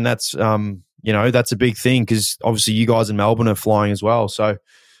teams, and that's that's a big thing, because obviously you guys in Melbourne are flying as well. So,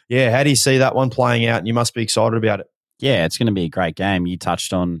 yeah, how do you see that one playing out? And you must be excited about it. Yeah, it's going to be a great game. You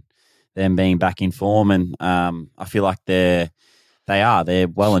touched on them being back in form, and I feel like they're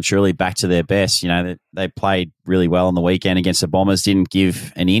well and truly back to their best. They played really well on the weekend against the Bombers, didn't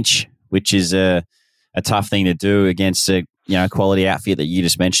give an inch, which is a tough thing to do against a quality outfit that you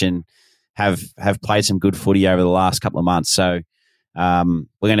just mentioned. Have played some good footy over the last couple of months. So we're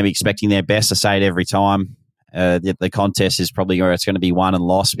going to be expecting their best. I say it every time. The contest is probably where it's going to be won and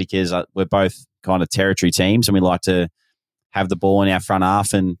lost, because we're both kind of territory teams, and we like to have the ball in our front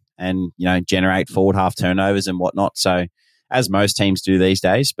half and generate forward half turnovers and whatnot. So, as most teams do these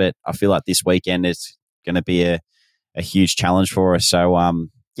days, but I feel like this weekend is going to be a huge challenge for us. So,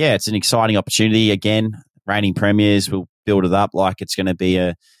 it's an exciting opportunity. Again, reigning premiers will build it up like it's going to be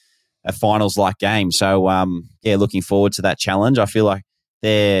a finals-like game. So, looking forward to that challenge. I feel like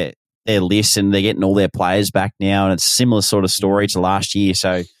their list, and they're getting all their players back now, and it's a similar sort of story to last year.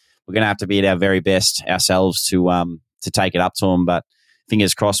 So we're going to have to be at our very best ourselves to take it up to them. But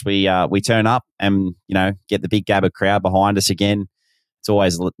fingers crossed we turn up and get the big Gabba crowd behind us again. It's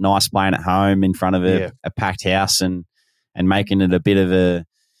always nice playing at home in front of a packed house and making it a bit of a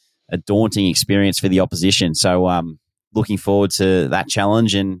daunting experience for the opposition. So looking forward to that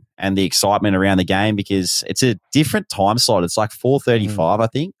challenge and the excitement around the game, because it's a different time slot. It's like 4:35, I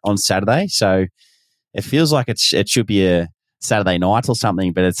think, on Saturday. So it feels like it should be a Saturday night or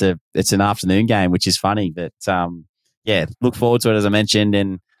something, but it's an afternoon game, which is funny. But look forward to it, as I mentioned,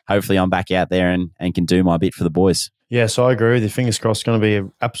 and hopefully I'm back out there and can do my bit for the boys. Yes, I agree with you. Fingers crossed, it's going to be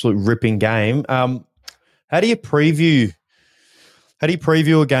an absolute ripping game. How do you preview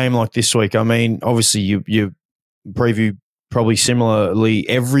a game like this week? I mean, obviously you preview probably similarly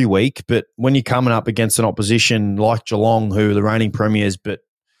every week, but when you're coming up against an opposition like Geelong, who are the reigning premiers, but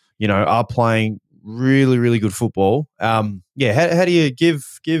are playing really, really good football. How do you give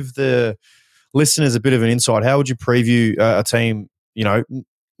the listeners a bit of an insight? How would you preview a team?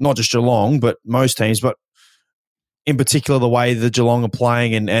 Not just Geelong, but most teams, but in particular the way the Geelong are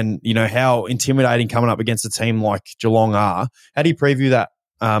playing and how intimidating coming up against a team like Geelong are. How do you preview that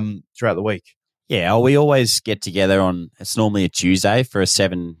throughout the week? Yeah, we always get together it's normally a Tuesday for a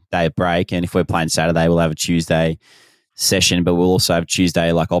 7-day break. And if we're playing Saturday, we'll have a Tuesday session, but we'll also have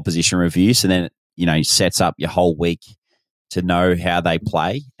Tuesday like opposition review. So then, sets up your whole week to know how they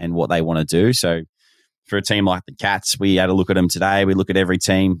play and what they want to do. So for a team like the Cats, we had a look at them today. We look at every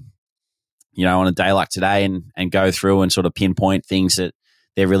team, on a day like today and go through and sort of pinpoint things that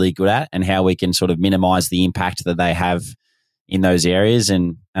they're really good at and how we can sort of minimize the impact that they have in those areas.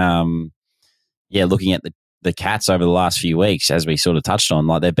 And, looking at the Cats over the last few weeks, as we sort of touched on,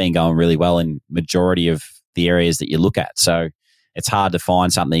 like they've been going really well in majority of the areas that you look at. So it's hard to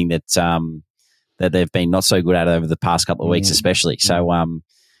find something that they've been not so good at over the past couple of weeks, especially. So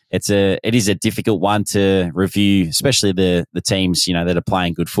it is a difficult one to review, especially the teams, that are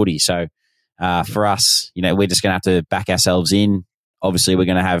playing good footy. So for us, we're just going to have to back ourselves in. Obviously, we're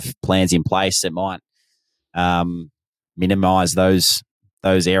going to have plans in place that might minimize those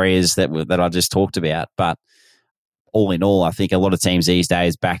areas that I just talked about. But all in all, I think a lot of teams these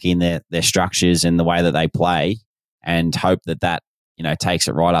days back in their structures and the way that they play and hope that takes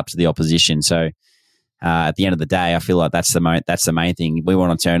it right up to the opposition. So at the end of the day, I feel like that's the main thing. We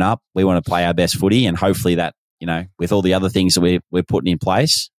want to turn up. We want to play our best footy, and hopefully that, with all the other things that we're putting in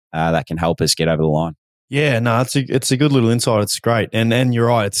place, that can help us get over the line. Yeah, no, it's a good little insight. It's great. And you're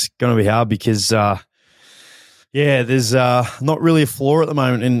right, it's going to be hard because there's not really a floor at the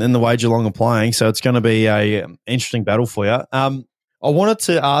moment in the way Geelong are playing, so it's going to be a interesting battle for you. I wanted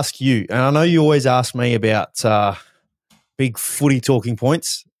to ask you, and I know you always ask me about big footy talking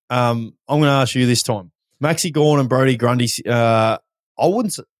points. I'm going to ask you this time. Maxi Gawn and Brodie Grundy, I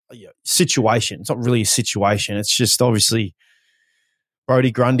wouldn't say situation. It's not really a situation. It's just obviously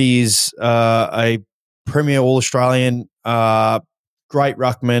Brodie Grundy is a premier All-Australian, great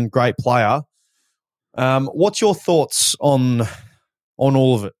ruckman, great player. What's your thoughts on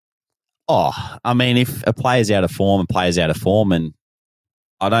all of it? Oh, I mean, if a player's out of form, and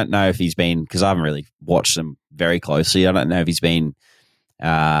I don't know if he's been, because I haven't really watched him very closely. I don't know if he's been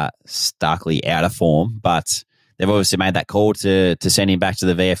starkly out of form, but they've obviously made that call to send him back to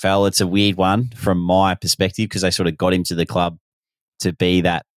the VFL. It's a weird one from my perspective because they sort of got him to the club to be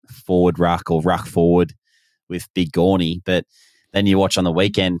that forward ruck or ruck forward with Big Gawny, but then you watch on the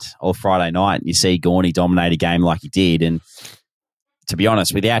weekend or Friday night and you see Gawny dominate a game like he did. And to be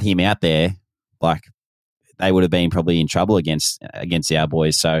honest, without him out there, like they would have been probably in trouble against our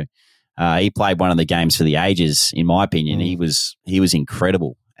boys. So he played one of the games for the ages, in my opinion. He was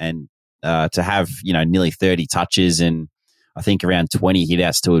incredible. And to have, nearly 30 touches and I think around 20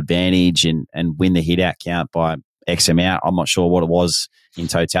 hit-outs to advantage and win the hit-out count by X amount. I'm not sure what it was in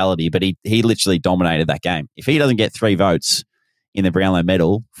totality, but he literally dominated that game. If he doesn't get 3 votes in the Brownlow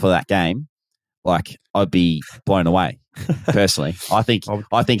medal for that game, like I'd be blown away. Personally, I think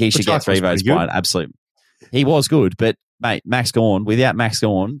he should get 3 votes by an absolute. He was good, but mate, without Max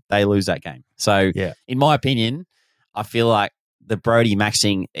Gawn, they lose that game. So, in my opinion, I feel like the Brodie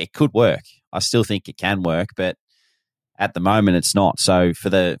maxing, it could work. I still think it can work, but at the moment, it's not. So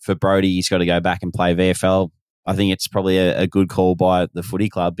for Brodie, he's got to go back and play VFL. I think it's probably a good call by the footy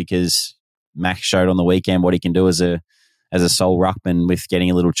club because Max showed on the weekend what he can do as a sole ruckman with getting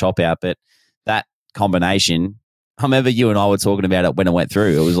a little chop out. But that combination, I remember you and I were talking about it when it went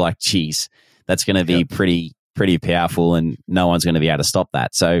through. It was like, geez, that's going to be pretty powerful and no one's going to be able to stop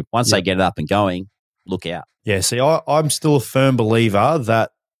that. So once they get it up and going, look out. Yeah, see, I'm still a firm believer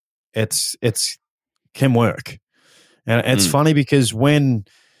that it's can work. And it's funny because when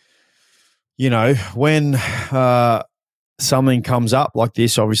something comes up like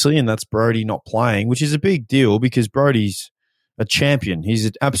this, obviously, and that's Brodie not playing, which is a big deal because Brodie's a champion. He's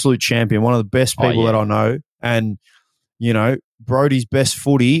an absolute champion, one of the best people that I know. And, Brodie's best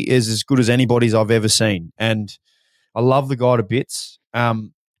footy is as good as anybody's I've ever seen. And I love the guy to bits.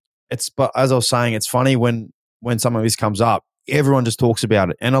 But as I was saying, it's funny when something like this comes up, everyone just talks about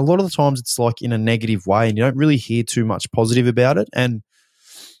it. And a lot of the times it's like in a negative way and you don't really hear too much positive about it. And,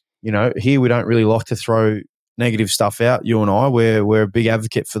 here we don't really like to throw negative stuff out, you and I. We're a big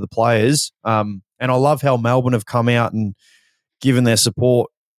advocate for the players. And I love how Melbourne have come out and given their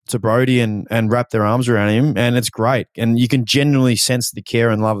support to Brodie and wrapped their arms around him. And it's great. And you can genuinely sense the care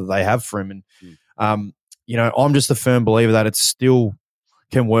and love that they have for him. And, I'm just a firm believer that it still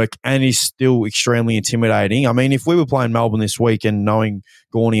can work and is still extremely intimidating. I mean, if we were playing Melbourne this week and knowing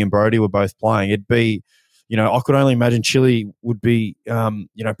Gawney and Brodie were both playing, it'd be, I could only imagine Chile would be,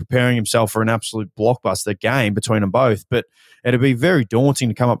 preparing himself for an absolute blockbuster game between them both. But it'd be very daunting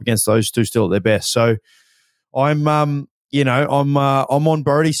to come up against those two still at their best. So I'm on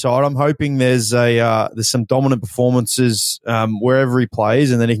Brodie's side. I'm hoping there's some dominant performances wherever he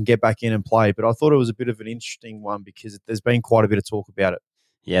plays, and then he can get back in and play. But I thought it was a bit of an interesting one because there's been quite a bit of talk about it.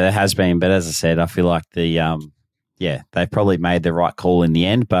 Yeah, there has been. But as I said, I feel like they've probably made the right call in the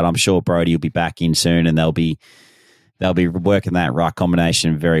end. But I'm sure Brodie will be back in soon, and they'll be working that right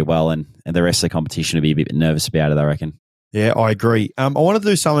combination very well, and the rest of the competition will be a bit nervous about it, I reckon. Yeah, I agree. I want to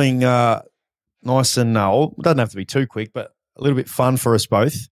do something nice and it doesn't have to be too quick, but a little bit fun for us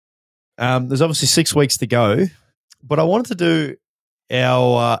both. There's obviously 6 weeks to go, but I wanted to do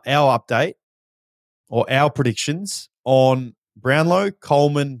our update or our predictions on Brownlow,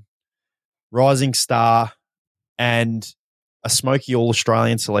 Coleman, Rising Star, and a smoky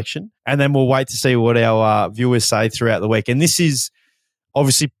All-Australian selection. And then we'll wait to see what our viewers say throughout the week. And this is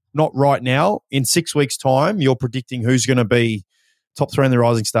obviously not right now. In 6 weeks' time, you're predicting who's going to be top 3 in the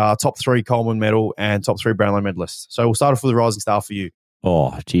Rising Star, top 3 Coleman medal, and top 3 Brownlow medalists. So we'll start off with the Rising Star for you.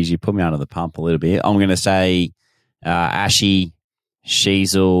 Oh, geez, you put me under the pump a little bit. I'm going to say Ashy,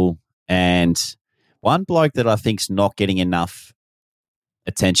 Sheasel, and one bloke that I think's not getting enough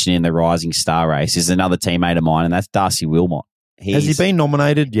attention in the Rising Star race is another teammate of mine, and that's Darcy Wilmot. Has he been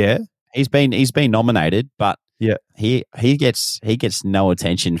nominated? Yeah, he's been nominated, but yeah, he gets no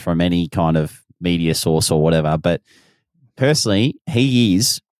attention from any kind of media source or whatever. But personally, he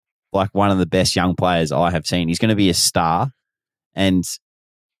is like one of the best young players I have seen. He's going to be a star, and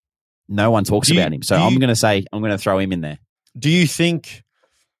no one talks about him. So I'm going to throw him in there. Do you think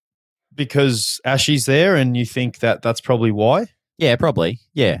because Ashy's there, and you think that that's probably why? Yeah, probably.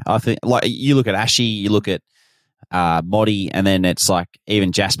 Yeah, I think like you look at Ashy, you look at Moddy, and then it's like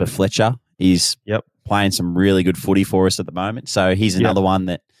even Jasper Fletcher is playing some really good footy for us at the moment. So he's another one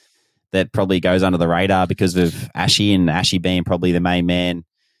that probably goes under the radar because of Ashy, and Ashy being probably the main man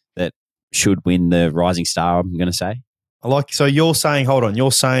that should win the Rising Star, I'm going to say. So you're saying, hold on,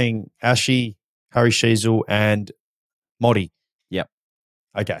 you're saying Ashy, Harry Sheasel, and Moddy. Yep.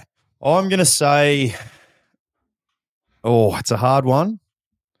 Okay. I'm going to say, it's a hard one.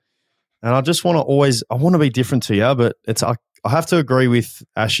 And I just want to be different to you, but I have to agree with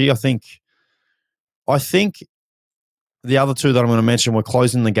Ashy. I think the other two that I'm going to mention were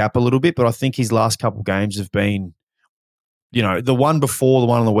closing the gap a little bit, but I think his last couple of games have been, the one before the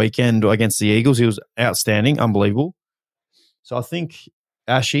one on the weekend against the Eagles, he was outstanding, unbelievable. So I think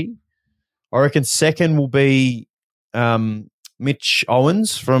Ashy. I reckon second will be Mitch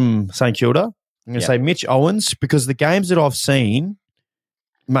Owens from St Kilda. I'm going to say Mitch Owens because the games that I've seen,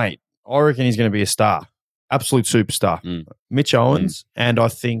 mate, I reckon he's going to be a star, absolute superstar. Mitch Owens, and I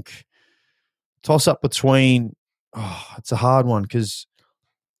think toss up between. It's a hard one because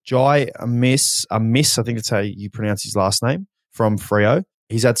Jai Amiss, I think that's how you pronounce his last name, from Freo.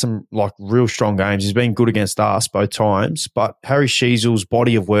 He's had some real strong games. He's been good against us both times, but Harry Sheasel's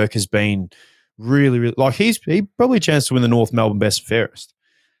body of work has been really, really he probably a chance to win the North Melbourne Best and Fairest.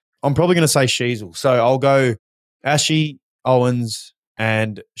 I'm probably going to say Sheasel. So I'll go Ashy, Owens,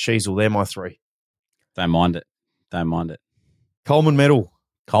 and Sheasel. They're my 3. Don't mind it. Coleman medal.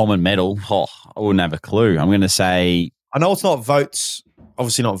 Oh, I wouldn't have a clue. I'm going to say. I know it's not votes,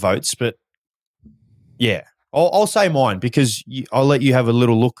 obviously not votes, but yeah. I'll say mine because I'll let you have a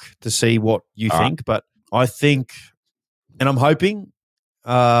little look to see what you think. Right. But I think, and I'm hoping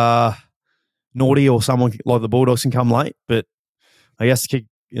Naughty or someone like the Bulldogs can come late, but I guess to kick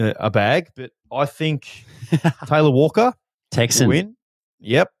a bag. But I think Taylor Walker Texan will win.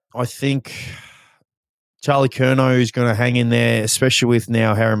 Yep. I think Charlie Curnow is going to hang in there, especially with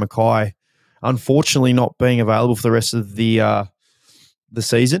now Harry Mackay unfortunately not being available for the rest of the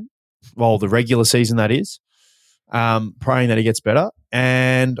season. Well, the regular season, that is. Praying that he gets better.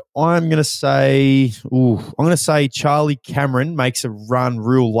 And I'm going to say Charlie Cameron makes a run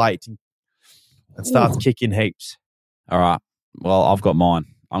real late and starts kicking heaps. All right. Well, I've got mine.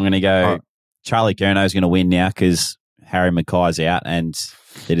 I'm going to go Charlie Curnow's going to win now because Harry Mackay's out and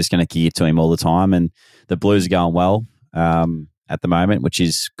they're just going to kick it to him all the time. And the Blues are going well at the moment, which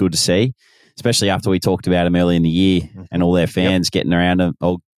is good to see, especially after we talked about him early in the year and all their fans getting around him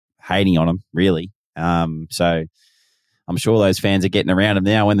or hating on him, really. So I'm sure those fans are getting around him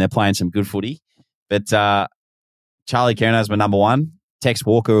now when they're playing some good footy. But Charlie Curnow's my number one. Tex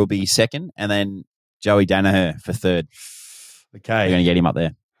Walker will be second, and then Joey Danaher for third. Okay. We're going to get him up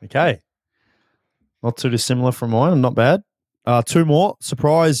there. Okay. Not too dissimilar from mine. Not bad. Two more.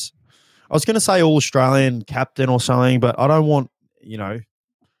 Surprise. I was going to say All-Australian captain or something, but I don't want,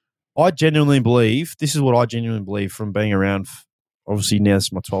 I genuinely believe, this is what I genuinely believe from being around, obviously now this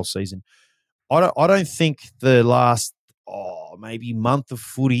is my 12th season. I don't think the last, maybe month of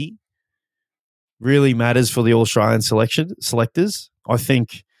footy really matters for the All-Australian selectors. I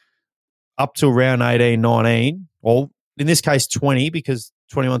think up to round 18, 19, well, in this case 20, because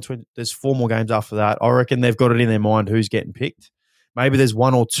 21, 20, there's 4 more games after that. I reckon they've got it in their mind who's getting picked. Maybe there's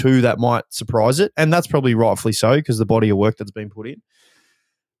 1 or 2 that might surprise it, and that's probably rightfully so because the body of work that's been put in.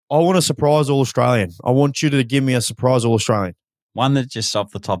 I want a surprise All-Australian. I want you to give me a surprise All-Australian. One that just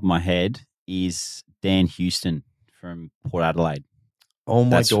off the top of my head is Dan Houston from Port Adelaide. Oh,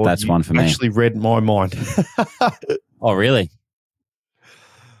 my God. That's one for me. Actually read my mind. Oh, really?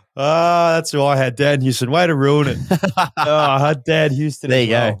 That's who I had, Dan Houston. Way to ruin it. I had Dan Houston. There you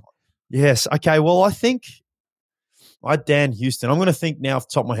go. Yes. Okay, well, I think I had Dan Houston. I'm going to think now off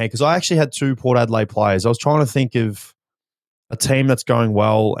the top of my head because I actually had 2 Port Adelaide players. I was trying to think of a team that's going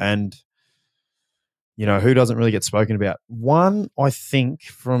well and, who doesn't really get spoken about. One, I think,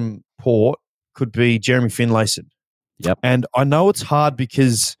 from Port could be Jeremy Finlayson. Yep. And I know it's hard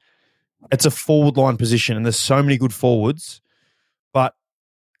because it's a forward line position and there's so many good forwards, but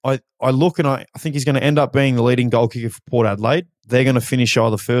I look and I think he's going to end up being the leading goal kicker for Port Adelaide. They're going to finish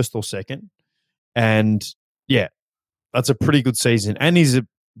either first or second. And, yeah, that's a pretty good season. And he's a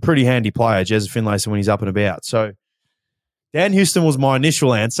pretty handy player, Jez Finlayson, when he's up and about. So Dan Houston was my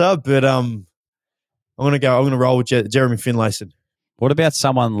initial answer, but I'm going to roll with Jeremy Finlayson. What about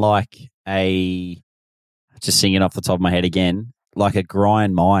someone like just singing off the top of my head again, like a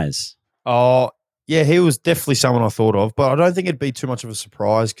Brian Myers? Oh, yeah, he was definitely someone I thought of, but I don't think it'd be too much of a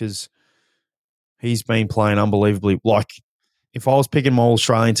surprise because he's been playing unbelievably. Like, if I was picking my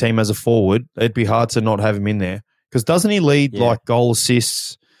Australian team as a forward, it'd be hard to not have him in there because doesn't he lead like goal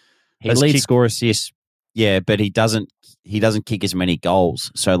assists? He leads score assists, yeah, but he doesn't kick as many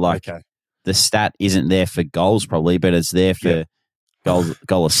goals. So the stat isn't there for goals probably, but it's there for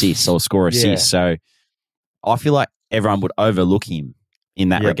goal assists or score assists. So I feel like everyone would overlook him in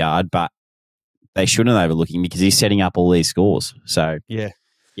that regard, but they shouldn't overlook him because he's setting up all these scores. So he'd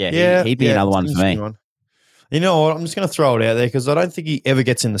be another one for me. You know what? I'm just going to throw it out there because I don't think he ever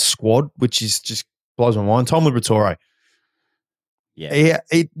gets in the squad, which is just blows my mind. Tom Liberatore. Yeah,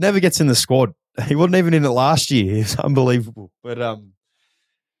 he never gets in the squad. He wasn't even in it last year. It's unbelievable. But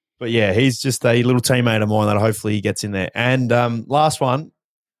yeah, he's just a little teammate of mine that hopefully he gets in there. And last one,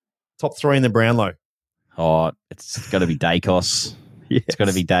 top 3 in the Brownlow. Oh, it's got to be Dacos. Yes. It's got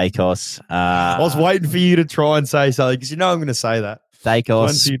to be Dacos. I was waiting for you to try and say something because I'm going to say that.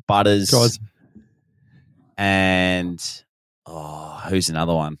 Dacos, Butters, and who's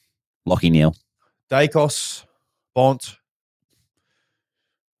another one? Lockie Neal. Dacos, Bont.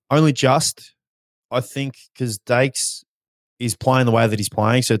 Only just, I think, because Dakes is playing the way that he's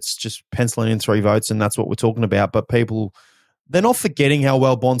playing, so it's just penciling in 3 votes, and that's what we're talking about. But people, they're not forgetting how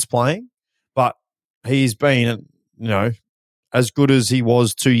well Bont's playing, but he's been, as good as he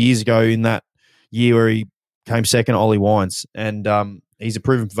was 2 years ago in that year where he came second to Ollie Wines. And he's a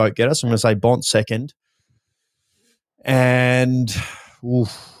proven vote getter. So I'm going to say Bont second. And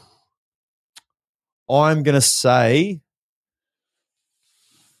I'm going to say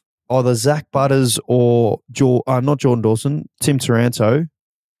either Zach Butters or not Jordan Dawson, Tim Taranto. I'm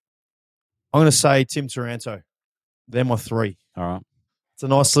going to say Tim Taranto. They're my 3. All right. It's a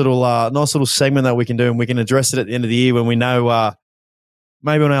nice little segment that we can do, and we can address it at the end of the year when we know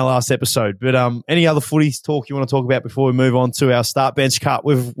maybe on our last episode. But any other footy talk you want to talk about before we move on to our Start Bench Cut,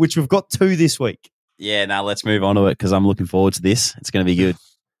 which we've got 2 this week? Yeah, no, let's move on to it because I'm looking forward to this. It's going to be good.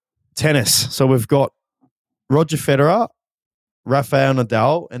 Tennis. So we've got Roger Federer, Rafael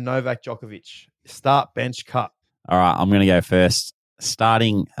Nadal, and Novak Djokovic. Start Bench Cut. All right, I'm going to go first.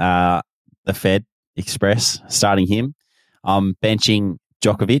 Starting the Fed Express, starting him. I'm benching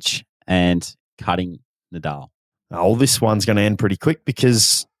Djokovic and cutting Nadal. Oh, this one's going to end pretty quick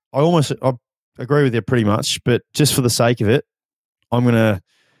because I agree with you pretty much, but just for the sake of it, I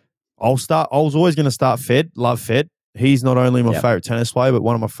was always going to start Fed. Love Fed. He's not only my favorite tennis player, but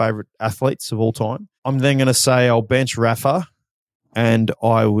one of my favorite athletes of all time. I'm then going to say I'll bench Rafa and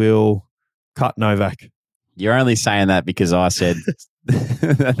I will cut Novak. You're only saying that because I said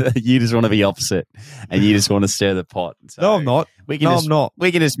You just want to be opposite, and you just want to stir the pot. So No, I'm not. I'm not.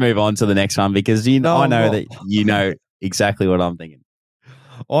 We can just move on to the next one because I know that you know exactly what I'm thinking.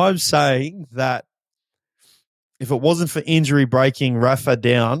 I'm saying that if it wasn't for injury breaking Rafa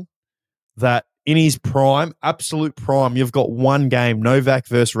down, that in his prime, absolute prime, you've got one game, Novak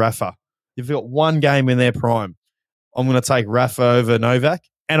versus Rafa. You've got one game in their prime. I'm going to take Rafa over Novak,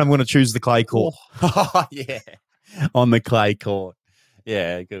 and I'm going to choose the clay court. Oh, yeah. On the clay court.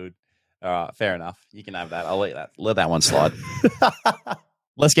 Yeah, good. All right, fair enough. You can have that. I'll let that one slide.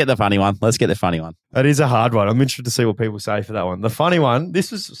 Let's get the funny one. That is a hard one. I'm interested to see what people say for that one. The funny one,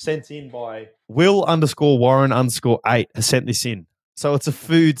 this was sent in by Will_Warren_8 has sent this in. So it's a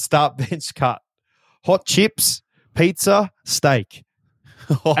food start bench cut. Hot chips, pizza, steak.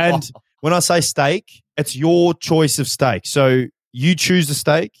 And when I say steak, it's your choice of steak. So you choose the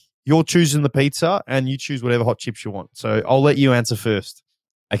steak, you're choosing the pizza, and you choose whatever hot chips you want. So I'll let you answer first.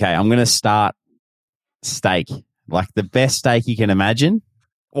 Okay, I'm going to start steak. Like the best steak you can imagine.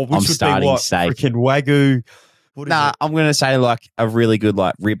 Or which I'm starting steak. Freaking Wagyu. I'm going to say like a really good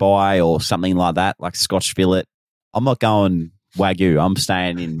like ribeye or something like that, like Scotch fillet. I'm not going Wagyu. I'm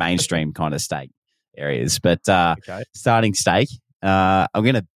staying in mainstream kind of steak areas. But okay. Starting steak, I'm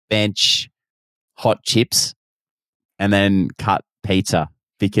going to bench hot chips and then cut pizza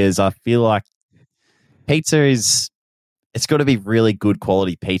because I feel like pizza it's got to be really good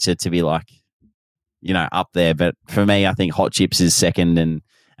quality pizza to be like, up there. But for me, I think hot chips is second and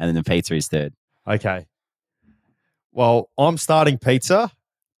then the pizza is third. Okay. Well, I'm starting pizza.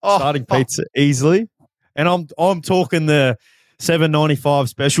 Pizza easily. And I'm talking the $7.95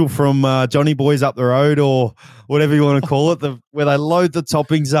 special from Johnny Boy's up the road or whatever you want to call it, where they load the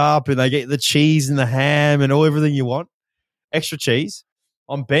toppings up and they get the cheese and the ham and everything you want. Extra cheese.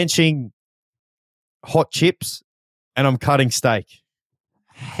 I'm benching hot chips and I'm cutting steak.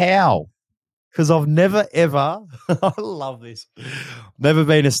 How? Because I've never ever, I love this. I've never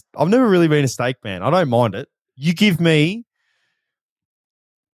really been a steak man. I don't mind it. You give me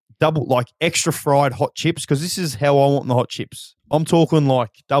double, like extra fried hot chips, because this is how I want the hot chips. I'm talking like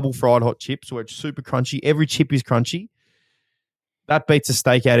double fried hot chips where it's super crunchy. Every chip is crunchy. That beats a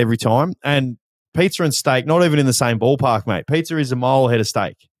steak out every time. And pizza and steak, not even in the same ballpark, mate. Pizza is a mile ahead of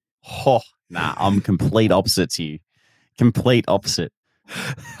steak. Oh, nah, I'm complete opposite to you. Complete opposite.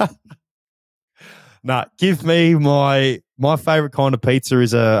 Nah, give me my favorite kind of pizza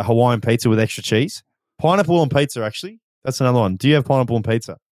is a Hawaiian pizza with extra cheese. Pineapple on pizza, actually. That's another one. Do you have pineapple on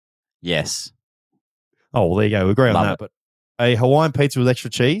pizza? Yes. Oh, well, there you go. We agree on that. But a Hawaiian pizza with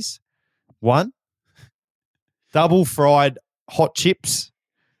extra cheese, one. Double fried hot chips.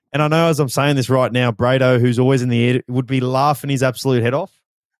 And I know as I'm saying this right now, Brado, who's always in the air, would be laughing his absolute head off.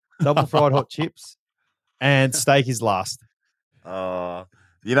 Double fried hot chips. And steak is last.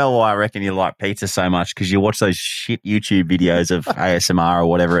 You know why I reckon you like pizza so much? Because you watch those shit YouTube videos of ASMR or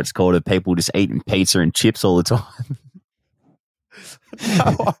whatever it's called of people just eating pizza and chips all the time.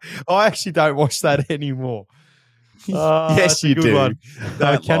 No, I actually don't watch that anymore. Yes, you do. One.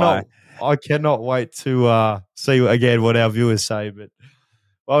 I cannot wait to see again what our viewers say. But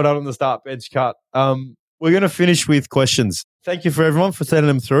well done on the start bench cut. We're going to finish with questions. Thank you for everyone for sending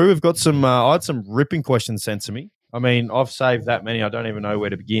them through. We've got some. I had some ripping questions sent to me. I mean, I've saved that many. I don't even know where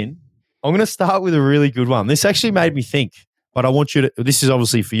to begin. I'm going to start with a really good one. This actually made me think, but I want you to. This is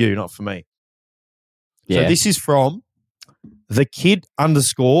obviously for you, not for me. Yeah. So this is from the kid_MGS.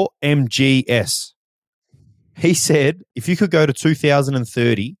 He said, if you could go to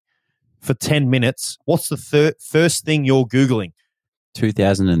 2030 for 10 minutes, what's the first thing you're Googling?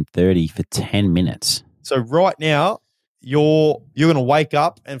 2030 for 10 minutes. So right now, you're going to wake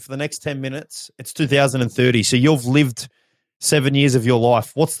up and for the next 10 minutes, it's 2030. So you've lived 7 years of your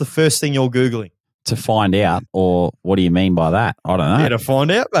life. What's the first thing you're Googling? To find out, or what do you mean by that? I don't know. Yeah, to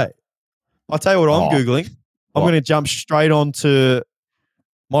find out, mate. I'll tell you what I'm Googling. I'm going to jump straight onto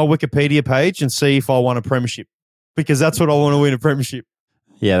my Wikipedia page and see if I won a premiership, because that's what I want to win, a premiership.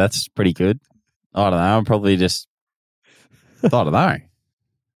 Yeah, that's pretty good. I don't know. I'm probably just, I don't know.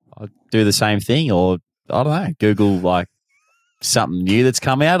 I'll do the same thing, or I don't know, Google like something new that's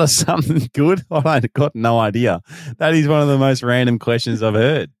come out or something good. I've got no idea. That is one of the most random questions I've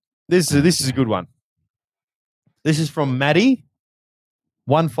heard. This is a good one. This is from Maddie,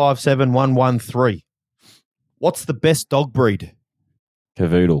 157113. What's the best dog breed?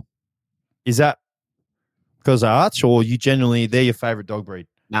 Cavoodle. Is that because of Arch, or you generally, they're your favourite dog breed?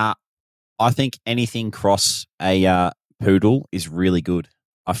 Nah, I think anything cross a poodle is really good.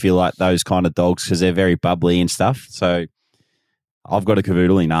 I feel like those kind of dogs, because they're very bubbly and stuff. So I've got a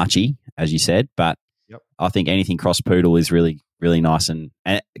Cavoodle in Archie, as you said, but I think anything cross poodle is really, really nice and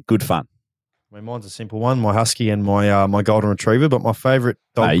good fun. I mean, mine's a simple one, my husky and my golden retriever, but my favourite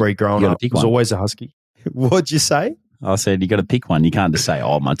dog breed growing up was always a husky. What'd you say? I said you got to pick one. You can't just say,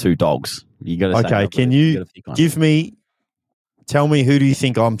 "Oh, my 2 dogs." You got to say, okay. Can you tell me who do you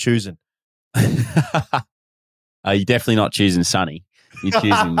think I'm choosing? You're definitely not choosing Sonny. You're choosing.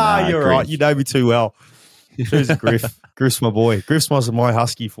 You're Griff. right. You know me too well. Choosing Griff. Griff's my boy. Griff's my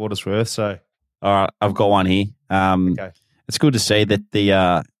husky for what it's worth. So, all right, I've got one here. Okay. It's good to see that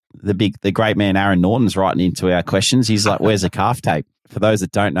the great man Aaron Norton's writing into our questions. He's like, "Where's the calf tape?" For those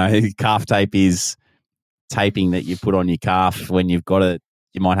that don't know, calf tape is taping that you put on your calf when you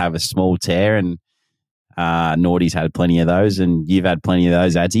might have a small tear, and Naughty's had plenty of those, and you've had plenty of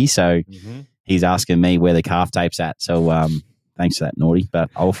those, Adzi. So he's asking me where the calf tape's at. So thanks for that, Naughty. But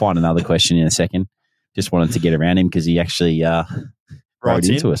I'll find another question in a second. Just wanted to get around him because he actually wrote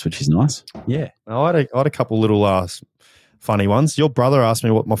into us, which is nice. Yeah. I had a couple little funny ones. Your brother asked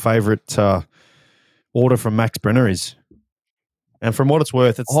me what my favourite order from Max Brenner is. And from what it's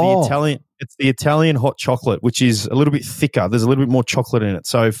worth, it's the Italian hot chocolate, which is a little bit thicker. There's a little bit more chocolate in it.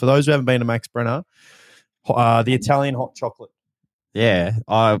 So for those who haven't been to Max Brenner, the Italian hot chocolate. Yeah,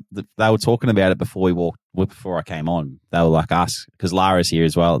 they were talking about it before I came on. They were like, ask, because Lara's here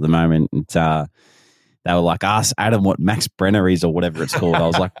as well at the moment, and they were like, ask Adam what Max Brenner is or whatever it's called. I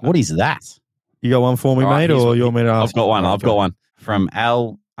was like, what is that? You got one for me, mate, or you want me to ask? I've got one from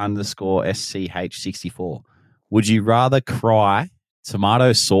L_SCH64. Would you rather cry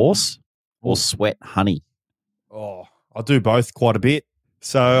tomato sauce or sweat honey? Oh, I do both quite a bit.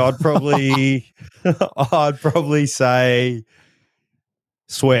 So I'd probably say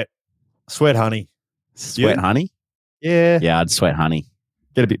sweat honey. Sweat honey? Yeah. Yeah, I'd sweat honey.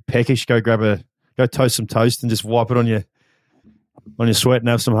 Get a bit peckish, go toast some toast and just wipe it on your sweat and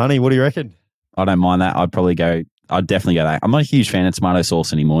have some honey. What do you reckon? I don't mind that. I'd definitely go that. I'm not a huge fan of tomato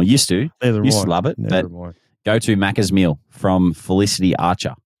sauce anymore. Used to love it. Go to Macca's meal from Felicity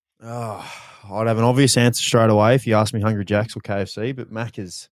Archer. Oh, I'd have an obvious answer straight away if you asked me Hungry Jack's or KFC, but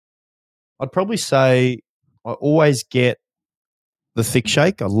Macca's. I'd probably say I always get the thick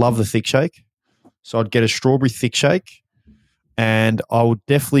shake. I love the thick shake. So I'd get a strawberry thick shake, and I would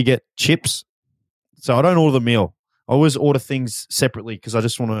definitely get chips. So I don't order the meal. I always order things separately because I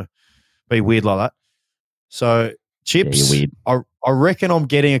just want to be weird like that. So chips, yeah, you're weird. I reckon I'm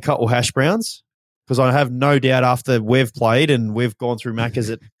getting a couple hash browns. Because I have no doubt after we've played and we've gone through Macca's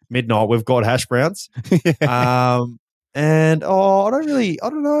at midnight, we've got hash browns. I don't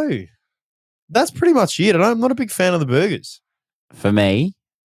know. That's pretty much it. I'm not a big fan of the burgers. For me,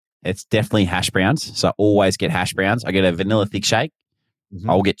 it's definitely hash browns. So I always get hash browns. I get a vanilla thick shake.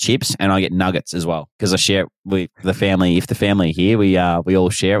 I'll get chips and I get nuggets as well because I share it with the family. If the family are here, we all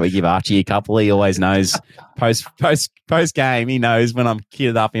share it. We give Archie a couple. He always knows post game. He knows when I'm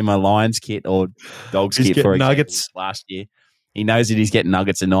kitted up in my Lions kit or Dogs kit for nuggets last year. He knows that he's getting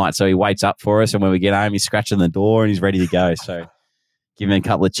nuggets at night, so he waits up for us. And when we get home, he's scratching the door and he's ready to go. So give him a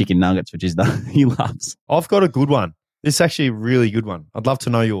couple of chicken nuggets, which is he loves. I've got a good one. This is actually a really good one. I'd love to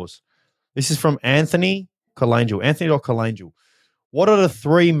know yours. This is from Anthony Colangel. Anthony.Colangel. What are the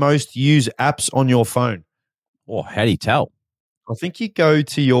 3 most used apps on your phone? Oh, how do you tell? I think you go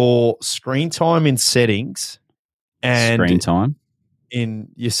to your screen time in settings and screen time in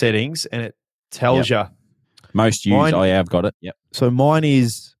your settings, and it tells you most used. I've got it. Yep. So my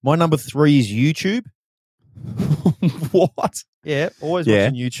number 3 is YouTube. What? Yeah, always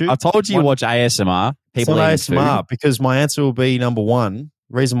watching YouTube. I told you watch ASMR. People ASMR food. Because my answer will be number 1.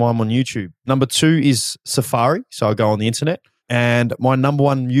 Reason why I'm on YouTube. Number 2 is Safari, so I go on the internet. And my number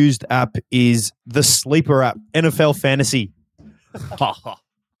 1 used app is the Sleeper app, NFL Fantasy. NFL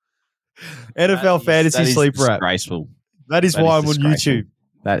Fantasy Sleeper app. Disgraceful. That is why I'm on YouTube.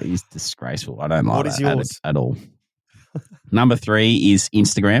 That is disgraceful. I don't like that yours? At all. Number 3 is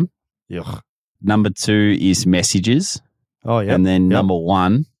Instagram. Yuck. Number 2 is Messages. Oh, yeah. And then number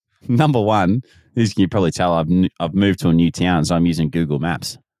one, as you can probably tell, I've moved to a new town, so I'm using Google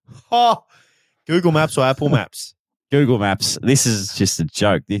Maps. Oh, Google Maps or Apple Maps? Google Maps. This is just a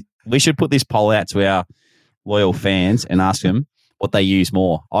joke. We should put this poll out to our loyal fans and ask them what they use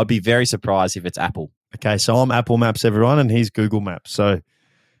more. I'd be very surprised if it's Apple. Okay, so I'm Apple Maps, everyone, and he's Google Maps. So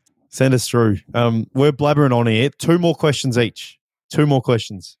send us through. We're blabbering on here. 2 more questions each. 2 more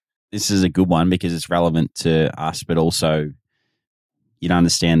questions. This is a good one because it's relevant to us, but also you'd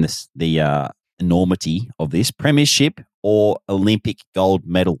understand the enormity of this. Premiership or Olympic gold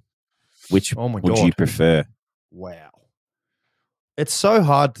medal? Which would you prefer? Wow. It's so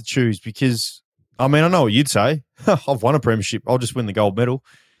hard to choose because, I mean, I know what you'd say. I've won a premiership. I'll just win the gold medal.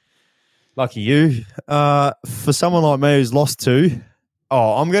 Lucky you. For someone like me who's lost two,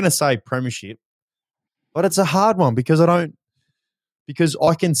 I'm going to say premiership, but it's a hard one because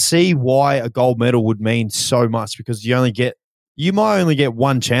I can see why a gold medal would mean so much because you might only get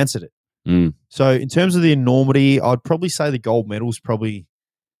one chance at it. Mm. So in terms of the enormity, I'd probably say the gold medal's probably,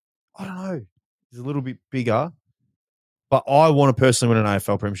 I don't know, is a little bit bigger, but I want to personally win an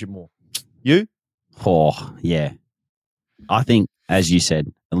AFL premiership more. You? Oh, yeah. I think, as you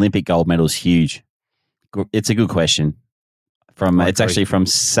said, Olympic gold medal is huge. It's a good question. It's actually from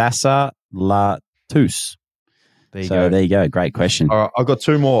Sasa Latus. There you go. Great question. All right, I've got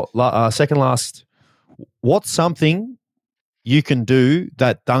two more. Second last. What's something you can do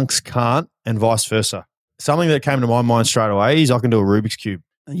that dunks can't and vice versa? Something that came to my mind straight away is I can do a Rubik's Cube.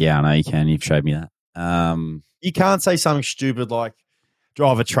 Yeah, I know you can. You've showed me that. You can't say something stupid like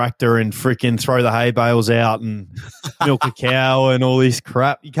drive a tractor and freaking throw the hay bales out and milk a cow and all this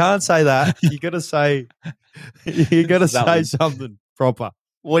crap. You can't say that. You got to say something proper.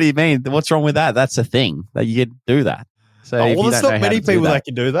 What do you mean? What's wrong with that? That's a thing that you can do that. So there's not many people that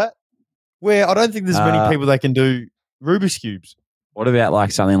can do that. I don't think there's many people that can do Rubik's Cubes. What about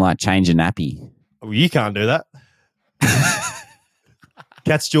like something like change a nappy? Well, you can't do that.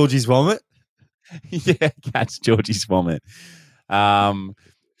 Catch Georgie's vomit. Yeah, catch Georgie's vomit. What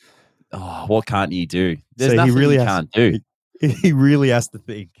can't you do? There's nothing you can't do. He really has to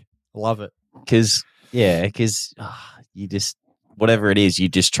think. I love it. Because you just, whatever it is, you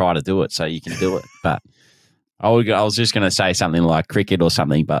just try to do it so you can do it. But I was just going to say something like cricket or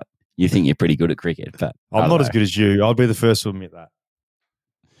something, but you think you're pretty good at cricket. But I'm not as good as you. I'll be the first to admit that.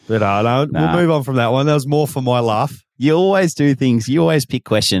 But we'll move on from that one. That was more for my laugh. You always do things. You always pick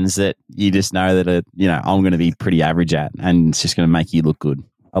questions that you just know that I'm going to be pretty average at, and it's just going to make you look good.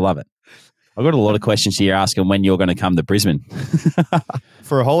 I love it. I've got a lot of questions here asking when you're going to come to Brisbane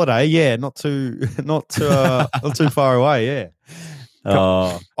for a holiday. Yeah, not too far away.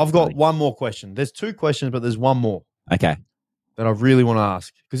 Yeah. I've got one more question. There's two questions, but there's one more. Okay. That I really want to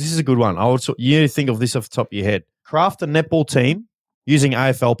ask because this is a good one. You need to think of this off the top of your head. Craft a netball team using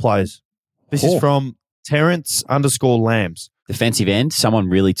AFL players. This is from Terrence_Lambs. Defensive end, someone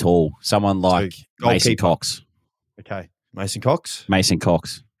really tall. Someone like Mason Cox. Okay. Mason Cox.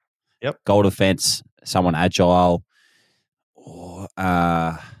 Yep. Goal defense, someone agile. Or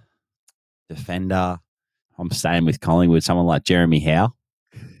defender. I'm staying with Collingwood, someone like Jeremy Howe.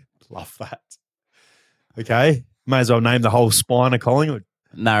 Love that. Okay. May as well name the whole spine of Collingwood.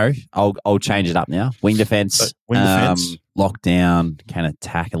 No, I'll change it up now. Wing defense. Lockdown, can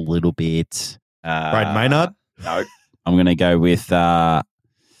attack a little bit. Braden Maynard? No. I'm going to go with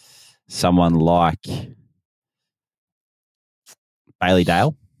someone like Bailey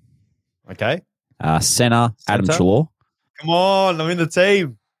Dale. Okay. Centre, Adam Treloar. Come on, I'm in the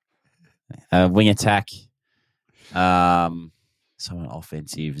team. Wing attack. Someone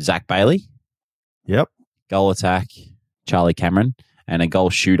offensive. Zach Bailey. Yep. Goal attack, Charlie Cameron. And a goal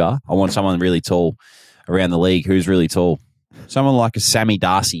shooter. I want someone really tall around the league. Who's really tall? Someone like a Sammy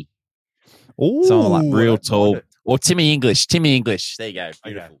Darcy. Ooh, someone like real tall. Or Timmy English. There you go.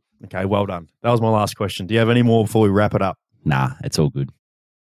 Beautiful. Okay, well done. That was my last question. Do you have any more before we wrap it up? Nah, it's all good.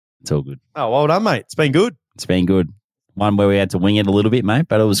 Oh, well done, mate. It's been good. One where we had to wing it a little bit, mate,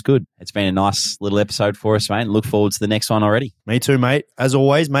 but it was good. It's been a nice little episode for us, mate. Look forward to the next one already. Me too, mate. As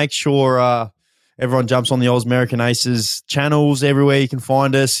always, make sure everyone jumps on the Oz American Aces channels everywhere you can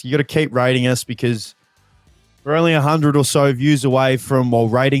find us. You got to keep rating us because we're only 100 or so views away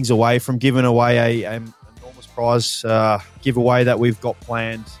ratings away from giving away an enormous prize giveaway that we've got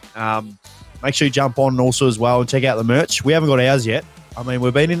planned. Make sure you jump on also as well and check out the merch. We haven't got ours yet. I mean,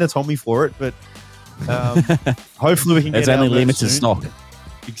 we've been in a Tommy for it, but hopefully we can get It's only limited soon. Stock.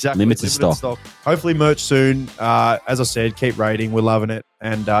 Exactly. Limited stock. Hopefully merch soon. As I said, keep rating. We're loving it.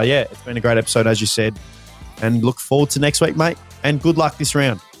 And it's been a great episode, as you said. And look forward to next week, mate. And good luck this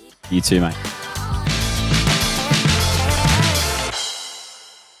round. You too, mate.